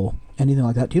movies or anything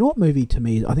like that. Do you know what movie to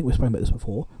me? I think we've spoken about this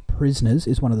before. Prisoners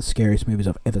is one of the scariest movies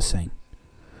I've ever seen.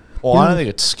 Well, I don't think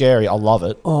it's scary. I love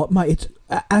it. Oh, mate,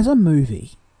 it's as a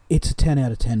movie, it's a 10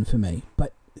 out of 10 for me.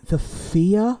 But the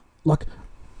fear, like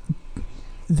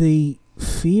the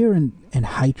fear and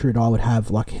hatred I would have,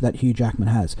 like that Hugh Jackman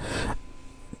has,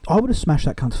 I would have smashed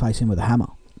that cunt's face in with a hammer.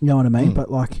 You know what I mean?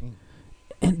 But like,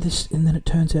 and then it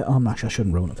turns out, actually, I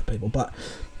shouldn't ruin it for people, but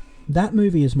that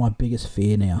movie is my biggest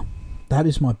fear now. That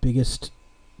is my biggest,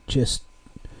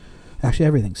 Actually,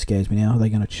 everything scares me now. Are they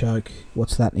going to choke?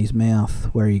 What's that in his mouth?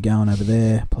 Where are you going over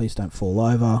there? Please don't fall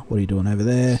over. What are you doing over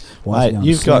there? Why is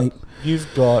he going to sleep?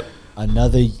 You've got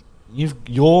another.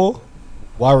 Your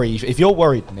worry. If you're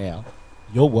worried now,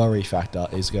 your worry factor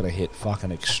is going to hit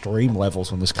fucking extreme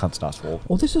levels when this cunt starts walking.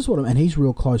 Well, this is what and he's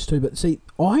real close too. But see,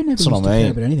 I never used to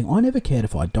care about anything. I never cared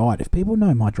if I died. If people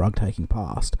know my drug taking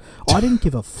past, I didn't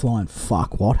give a flying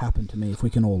fuck what happened to me. If we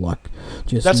can all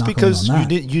just. That's because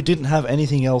you didn't have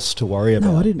anything else to worry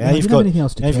about. No, I didn't. Now I didn't have anything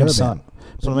else to care about. Son.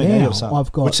 That's what I mean. Now you have a son,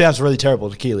 I've got, which sounds really terrible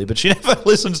to Keely, but she never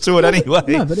listens to it anyway.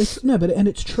 And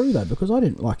it's true though, because I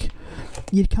didn't like.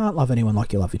 You can't love anyone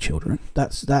like you love your children.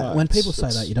 That's that. No, when people say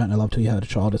that, you don't know love till you have a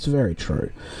child. It's very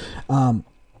true.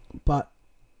 But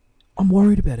I'm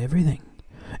worried about everything.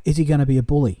 Is he going to be a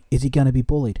bully? Is he going to be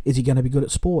bullied? Is he going to be good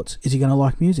at sports? Is he going to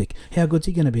like music? How good's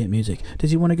he going to be at music?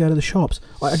 Does he want to go to the shops?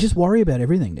 I just worry about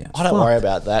everything now. I don't worry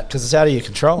about that because it's out of your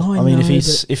control. I mean, if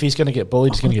he's going to get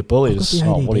bullied, he's going to get bullied. It's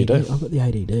not what do you do? I've got the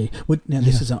ADD. Now,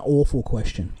 this is an awful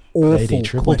question.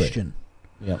 Awful question.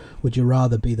 Yeah. Would you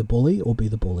rather be the bully or be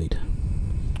the bullied?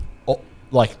 Oh,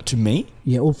 like to me?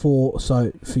 Yeah, or for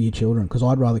your children, because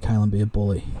I'd rather Kaylin be a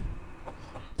bully.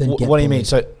 What do you mean?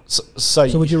 So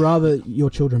would you rather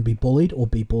your children be bullied or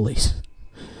be bullies?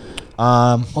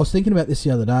 I was thinking about this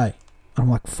the other day. And I'm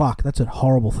like, fuck, that's a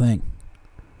horrible thing.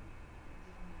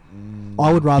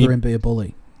 I would rather him be a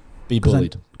bully. Be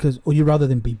bullied. Or you'd rather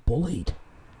than be bullied.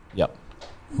 Yep.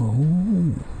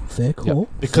 Oh, fair call.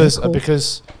 Yep. Because well,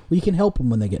 you can help them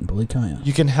when they're getting bullied, can't you?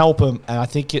 You can help them, and I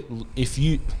think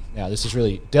now this is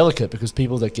really delicate because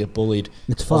people that get bullied,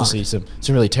 obviously some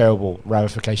really terrible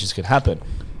ramifications can happen,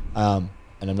 and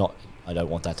I don't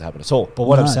want that to happen at all. But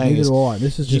what I'm saying is,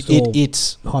 this is just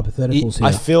it's hypotheticals here.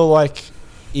 I feel like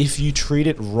if you treat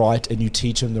it right and you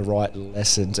teach them the right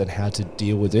lessons and how to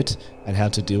deal with it and how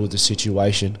to deal with the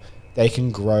situation, they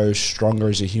can grow stronger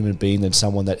as a human being than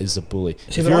someone that is a bully.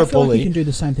 See, if you're a bully, like you can do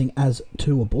the same thing as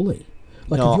to a bully.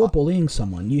 Like if you're bullying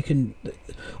someone, you can.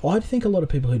 I think a lot of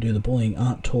people who do the bullying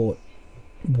aren't taught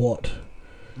what.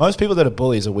 Most people that are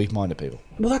bullies are weak-minded people.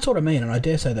 Well, that's what I mean, and I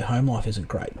dare say their home life isn't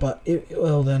great. But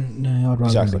then, no, I'd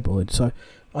rather be bullied. So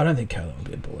I don't think Caleb would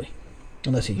be a bully,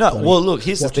 unless he. No, well, look,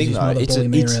 here's the thing, though. It's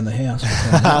around the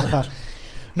house.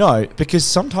 No, because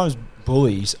sometimes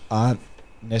bullies aren't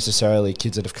necessarily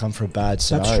kids that have come from bad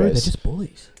scenarios. That's true. They're just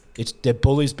bullies. They're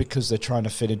bullies because they're trying to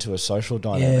fit into a social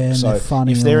dynamic. Yeah, so they're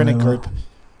funny if they're in a group,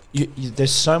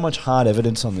 there's so much hard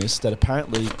evidence on this that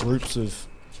apparently groups of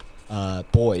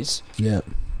boys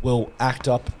will act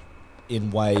up in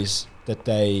ways that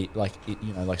they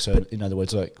so in other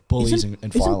words, like bullies and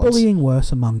violence. Isn't bullying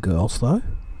worse among girls though?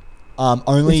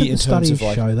 Only in terms of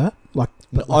like show that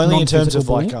only in terms of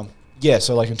bullying?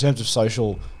 so like in terms of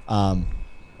social.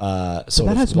 But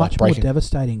that has much more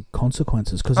devastating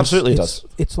consequences because absolutely does.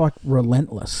 It's like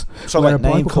relentless. So where like a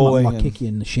bloke name will calling, come up, kick you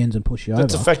in the shins and push you over.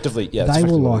 That's effectively They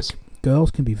will like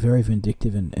girls can be very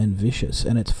vindictive and vicious,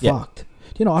 and it's fucked.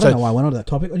 I don't know why I went on to that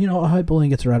topic. I hope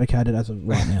bullying gets eradicated as of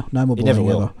right now. No more bullying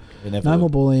ever. No more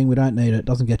bullying. We don't need it. It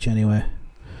doesn't get you anywhere.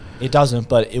 It doesn't,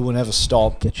 but it will never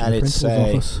stop. Get you in the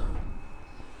principal's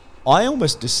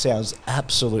office. This sounds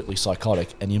absolutely psychotic,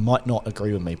 and you might not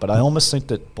agree with me, but I almost think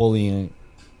that bullying,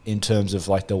 in terms of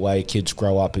like the way kids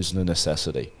grow up, is a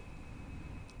necessity.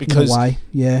 Because in a way,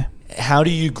 yeah. How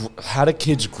do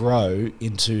kids grow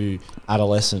into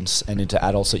adolescence and into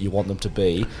adults that you want them to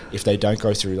be if they don't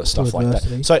go through stuff like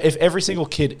that? So if every single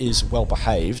kid is well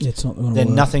behaved,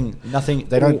 then nothing.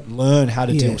 They don't learn how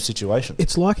to deal with situations.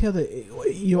 It's like how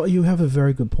you have a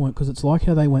very good point because it's like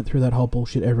how they went through that whole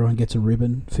bullshit. Everyone gets a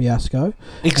ribbon fiasco.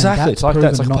 Exactly, it's like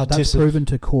that. It's like that's proven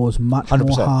to cause much 100%.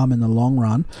 More harm in the long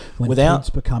run when kids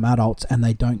become adults and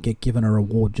they don't get given a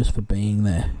reward just for being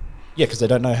there. Yeah, because they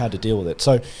don't know how to deal with it.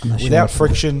 So without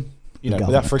friction,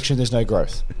 there's no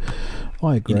growth.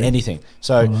 I agree. In anything.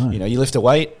 So, you lift a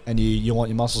weight and you want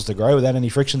your muscles to grow. Without any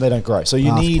friction, they don't grow. So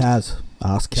you need... Ask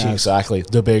Kaz. Exactly.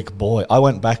 The big boy. I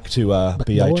went back to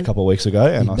BH a couple of weeks ago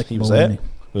and he was there. It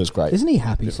was great. Isn't he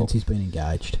happy since he's been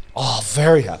engaged? Oh,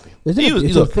 very happy.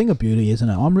 It's a thing of beauty, isn't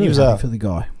it? I'm really happy for the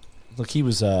guy. Look, he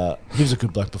was a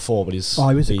good bloke before, but he was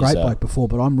a great bloke before,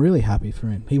 but I'm really happy for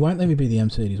him. He won't let me be the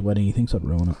MC at his wedding. He thinks I'd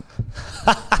ruin it.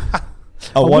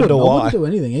 I wonder why. I wouldn't do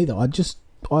anything either. I'd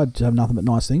have nothing but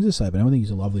nice things to say about him. I think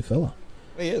he's a lovely fella.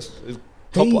 He is.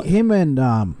 Him and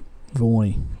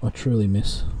Vaughnie, I truly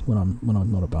miss when I'm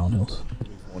not at Bowen Hills.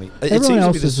 Everyone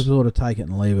else is sort of take it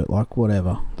and leave it, like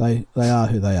whatever. They are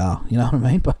who they are. You know what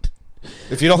I mean? But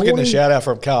If you're not getting a Warnie- shout out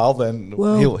from Carl, then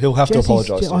Well, he'll have to Jesse's-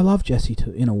 apologise. I love Jesse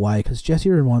in a way because Jesse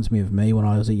reminds me of me when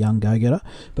I was a young go-getter.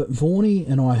 But Vaughnie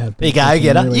and I have been You through some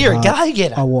go-getter. really You're a hard-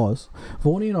 go-getter. I was.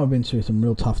 Vaughnie and I have been through some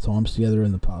real tough times together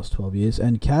in the past 12 years.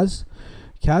 And Kaz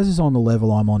is on the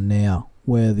level I'm on now,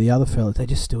 where the other fellas, they're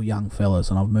just still young fellas,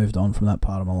 and I've moved on from that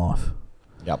part of my life.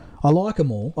 Yep. I like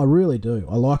them all. I really do.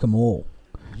 I like them all.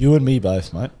 You and me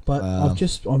both, mate. But I'm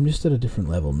just at a different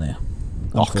level now.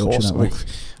 Of course. Unfortunately.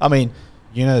 I mean,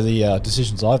 you know the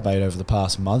decisions I've made over the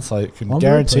past month. I can I'm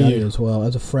guarantee really proud of you. as well.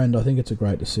 As a friend, I think it's a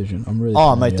great decision. I'm really. Oh,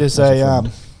 proud of mate, you there's as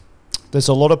friend. there's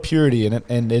a lot of purity in it,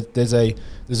 and there's a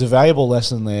valuable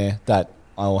lesson there that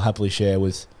I will happily share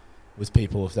with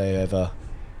people if they ever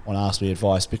want to ask me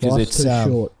advice, because Life's it's too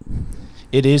short.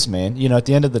 it is, man. You know, at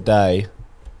the end of the day,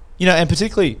 you know, and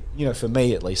particularly, you know, for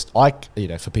me at least,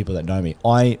 for people that know me,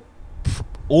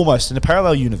 almost in a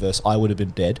parallel universe, I would have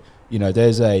been dead. You know,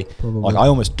 there's Probably. I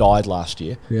almost died last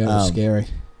year. Yeah, it was scary.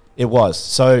 It was.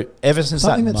 So ever since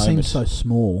Something that that moment, seemed so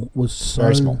small was so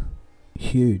Very small.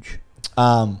 huge.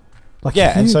 Like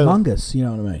Yeah, and so- humongous, you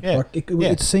know what I mean? Yeah, Like it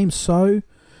yeah. seems so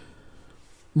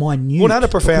minute. Well, it had a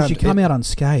profound- because you come out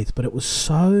unscathed, but it was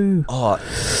so. oh,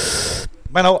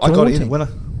 man, I got in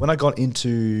Daunting. when I got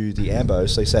into the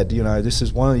Ambos. They said, you know, this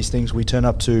is one of these things we turn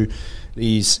up to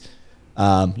these,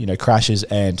 you know, crashes,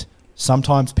 and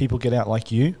sometimes people get out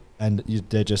like you, and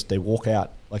they walk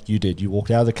out like you did. You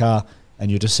walked out of the car, and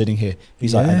you're just sitting here.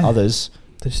 He's like, and Yeah. others,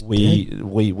 They're just we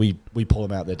dead. pull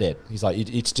them out. They're dead. He's like,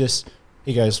 it's just.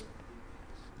 He goes,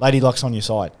 Lady Luck's on your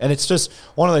side, and it's just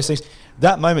one of those things.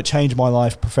 That moment changed my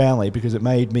life profoundly because it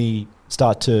made me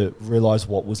start to realize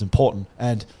what was important,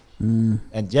 and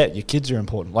yeah, your kids are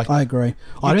important. Like, I agree.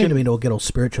 I don't can- even mean to get all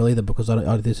spiritual either, because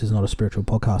this is not a spiritual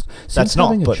podcast. Since That's not,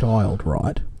 having a but- child,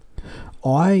 right?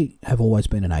 I have always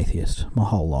been an atheist my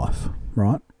whole life,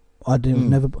 right? I didn't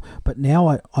never, but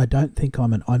now I don't think I'm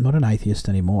not an atheist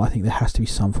anymore. I think there has to be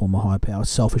some form of higher power,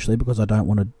 selfishly, because I don't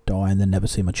want to die and then never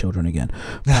see my children again.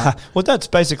 well, that's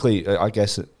basically, I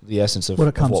guess, the essence of What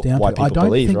it comes down why to, I people don't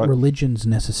believe, think right? religion's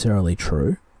necessarily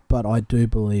true, but I do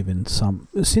believe in some.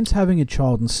 Since having a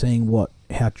child and seeing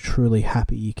how truly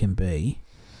happy you can be,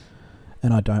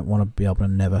 and I don't want to be able to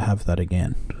never have that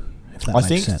again. If that I makes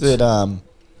think sense. that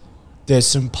there's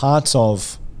some parts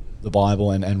of the Bible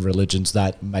and religions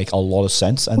that make a lot of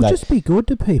sense, and Well, that just be good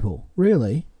to people,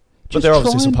 really. But Just there are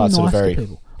obviously try some and be parts that are nice to very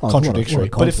people. Oh, contradictory. there's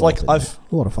a lot But if, like, conflict in there.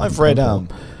 A lot of fucking I've read,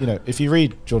 conflict. you know, if you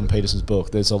read Jordan Peterson's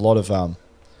book, there's a lot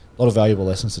of valuable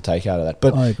lessons to take out of that.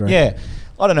 But I agree. yeah,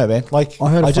 I don't know, man. Like, I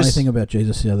heard a funny just thing about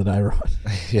Jesus the other day,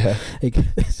 right? yeah.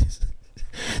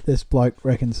 This bloke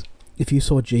reckons, if you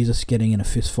saw Jesus getting in a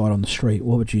fist fight on the street,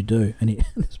 what would you do? And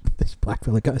this black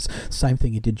fella goes, same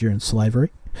thing he did during slavery.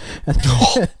 And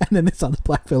then this other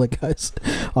black fella goes,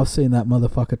 I've seen that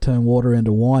motherfucker turn water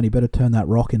into wine. He better turn that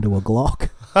rock into a Glock.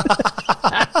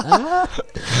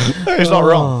 He's not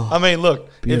wrong. I mean, look,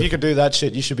 if Beautiful. you could do that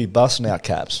shit, you should be busting out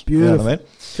caps. Beautiful. You know what I mean?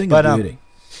 Thing But, of beauty.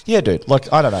 Yeah, dude.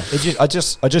 Like, I don't know. I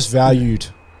just valued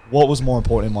what was more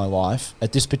important in my life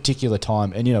at this particular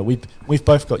time. And, you know, we've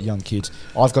both got young kids.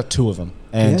 I've got two of them.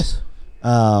 And, Yes.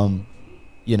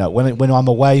 you know, when I'm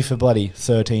away for bloody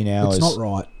 13 hours. It's not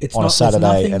right. It's on a not, there's Saturday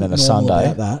nothing and then a normal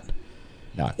Sunday. about that.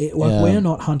 No. We're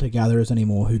not hunter-gatherers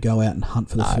anymore who go out and hunt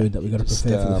for the No, food that we've got to just,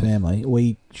 prepare for the family.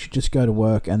 We should just go to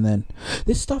work, and then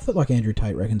this stuff that, like, Andrew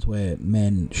Tate reckons where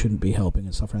men shouldn't be helping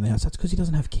and stuff around the house, that's because he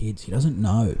doesn't have kids. He doesn't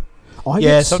know. I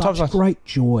Yeah, get sometimes such I- great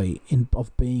joy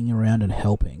of being around and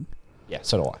helping. Yeah,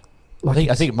 so do I. Like,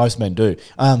 I think most men do.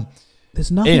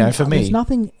 there's nothing, you know, for me- there's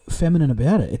nothing feminine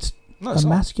about it. It's No, a it's not.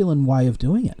 masculine way of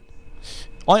doing it.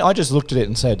 I just looked at it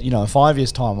and said, you know, in 5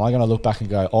 years' time, am I going to look back and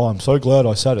go, oh, I'm so glad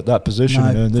I sat at that position No,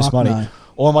 and earned this fuck money? no.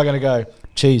 Or am I going to go,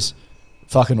 geez,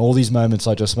 fucking all these moments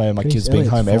I just made of my Jeez, kids being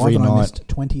Elliot's home 5 every and I night. missed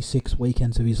 26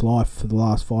 weekends of his life for the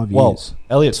last 5 Well, years.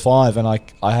 Elliot's 5 and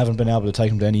I haven't been able to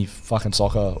take him to any fucking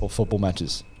soccer or football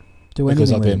matches Do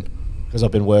because anything I've with been him. because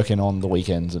I've been working on the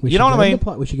weekends. And, We you know should what get I him mean? to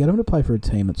play- we should get him to play for a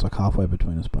team that's like halfway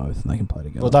between us both, and they can play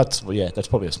together. Well, that's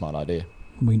probably a smart idea.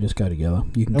 We can just go together.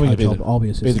 You can And we can coach. be I'll be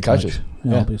be assistant the coaches. coach.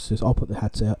 Yeah, Yeah. I'll be assist. I'll put the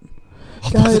hats out.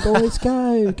 Go boys,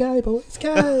 go! Go boys,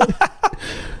 go!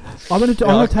 I'm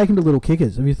gonna take him to Little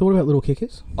Kickers. Have you thought about Little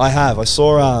Kickers? I have. I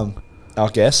saw our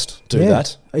guest do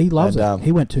that. He loves And, it.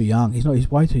 He went too young.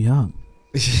 He's way too young.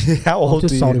 How I've old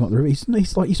just do sold him you? up the river.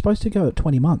 He's supposed to go at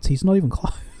 20 months. He's not even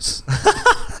close.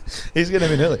 He's getting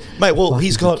him in early, mate. Well, Fuck,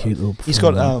 he's a got cute little he's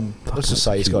got fella. Fuck, let's just that's a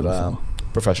say he's cute got little fella.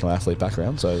 professional athlete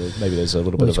background, so maybe there's a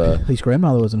little Well, bit of a his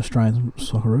grandmother was an Australian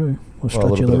Socceroo or Well, a little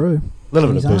Stretchy bit- LaRue. little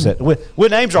bit He's of booze. on There. We're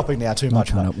name dropping now too I much,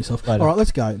 can't mate. help myself. Later. All right,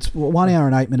 let's go. It's 1 hour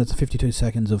and 8 minutes and 52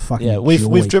 seconds of fucking. Yeah, we've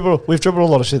joy. dribbled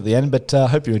a lot of shit at the end, but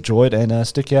hope you enjoyed and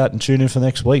stick out and tune in for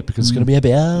next week because it's going to be a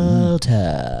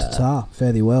belter. Ta-ta.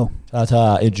 Fare thee well.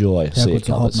 Ta-ta. Enjoy. How See you, good's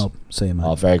a Covers. hobnob? See you, mate.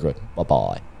 Oh, very good.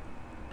 Bye-bye.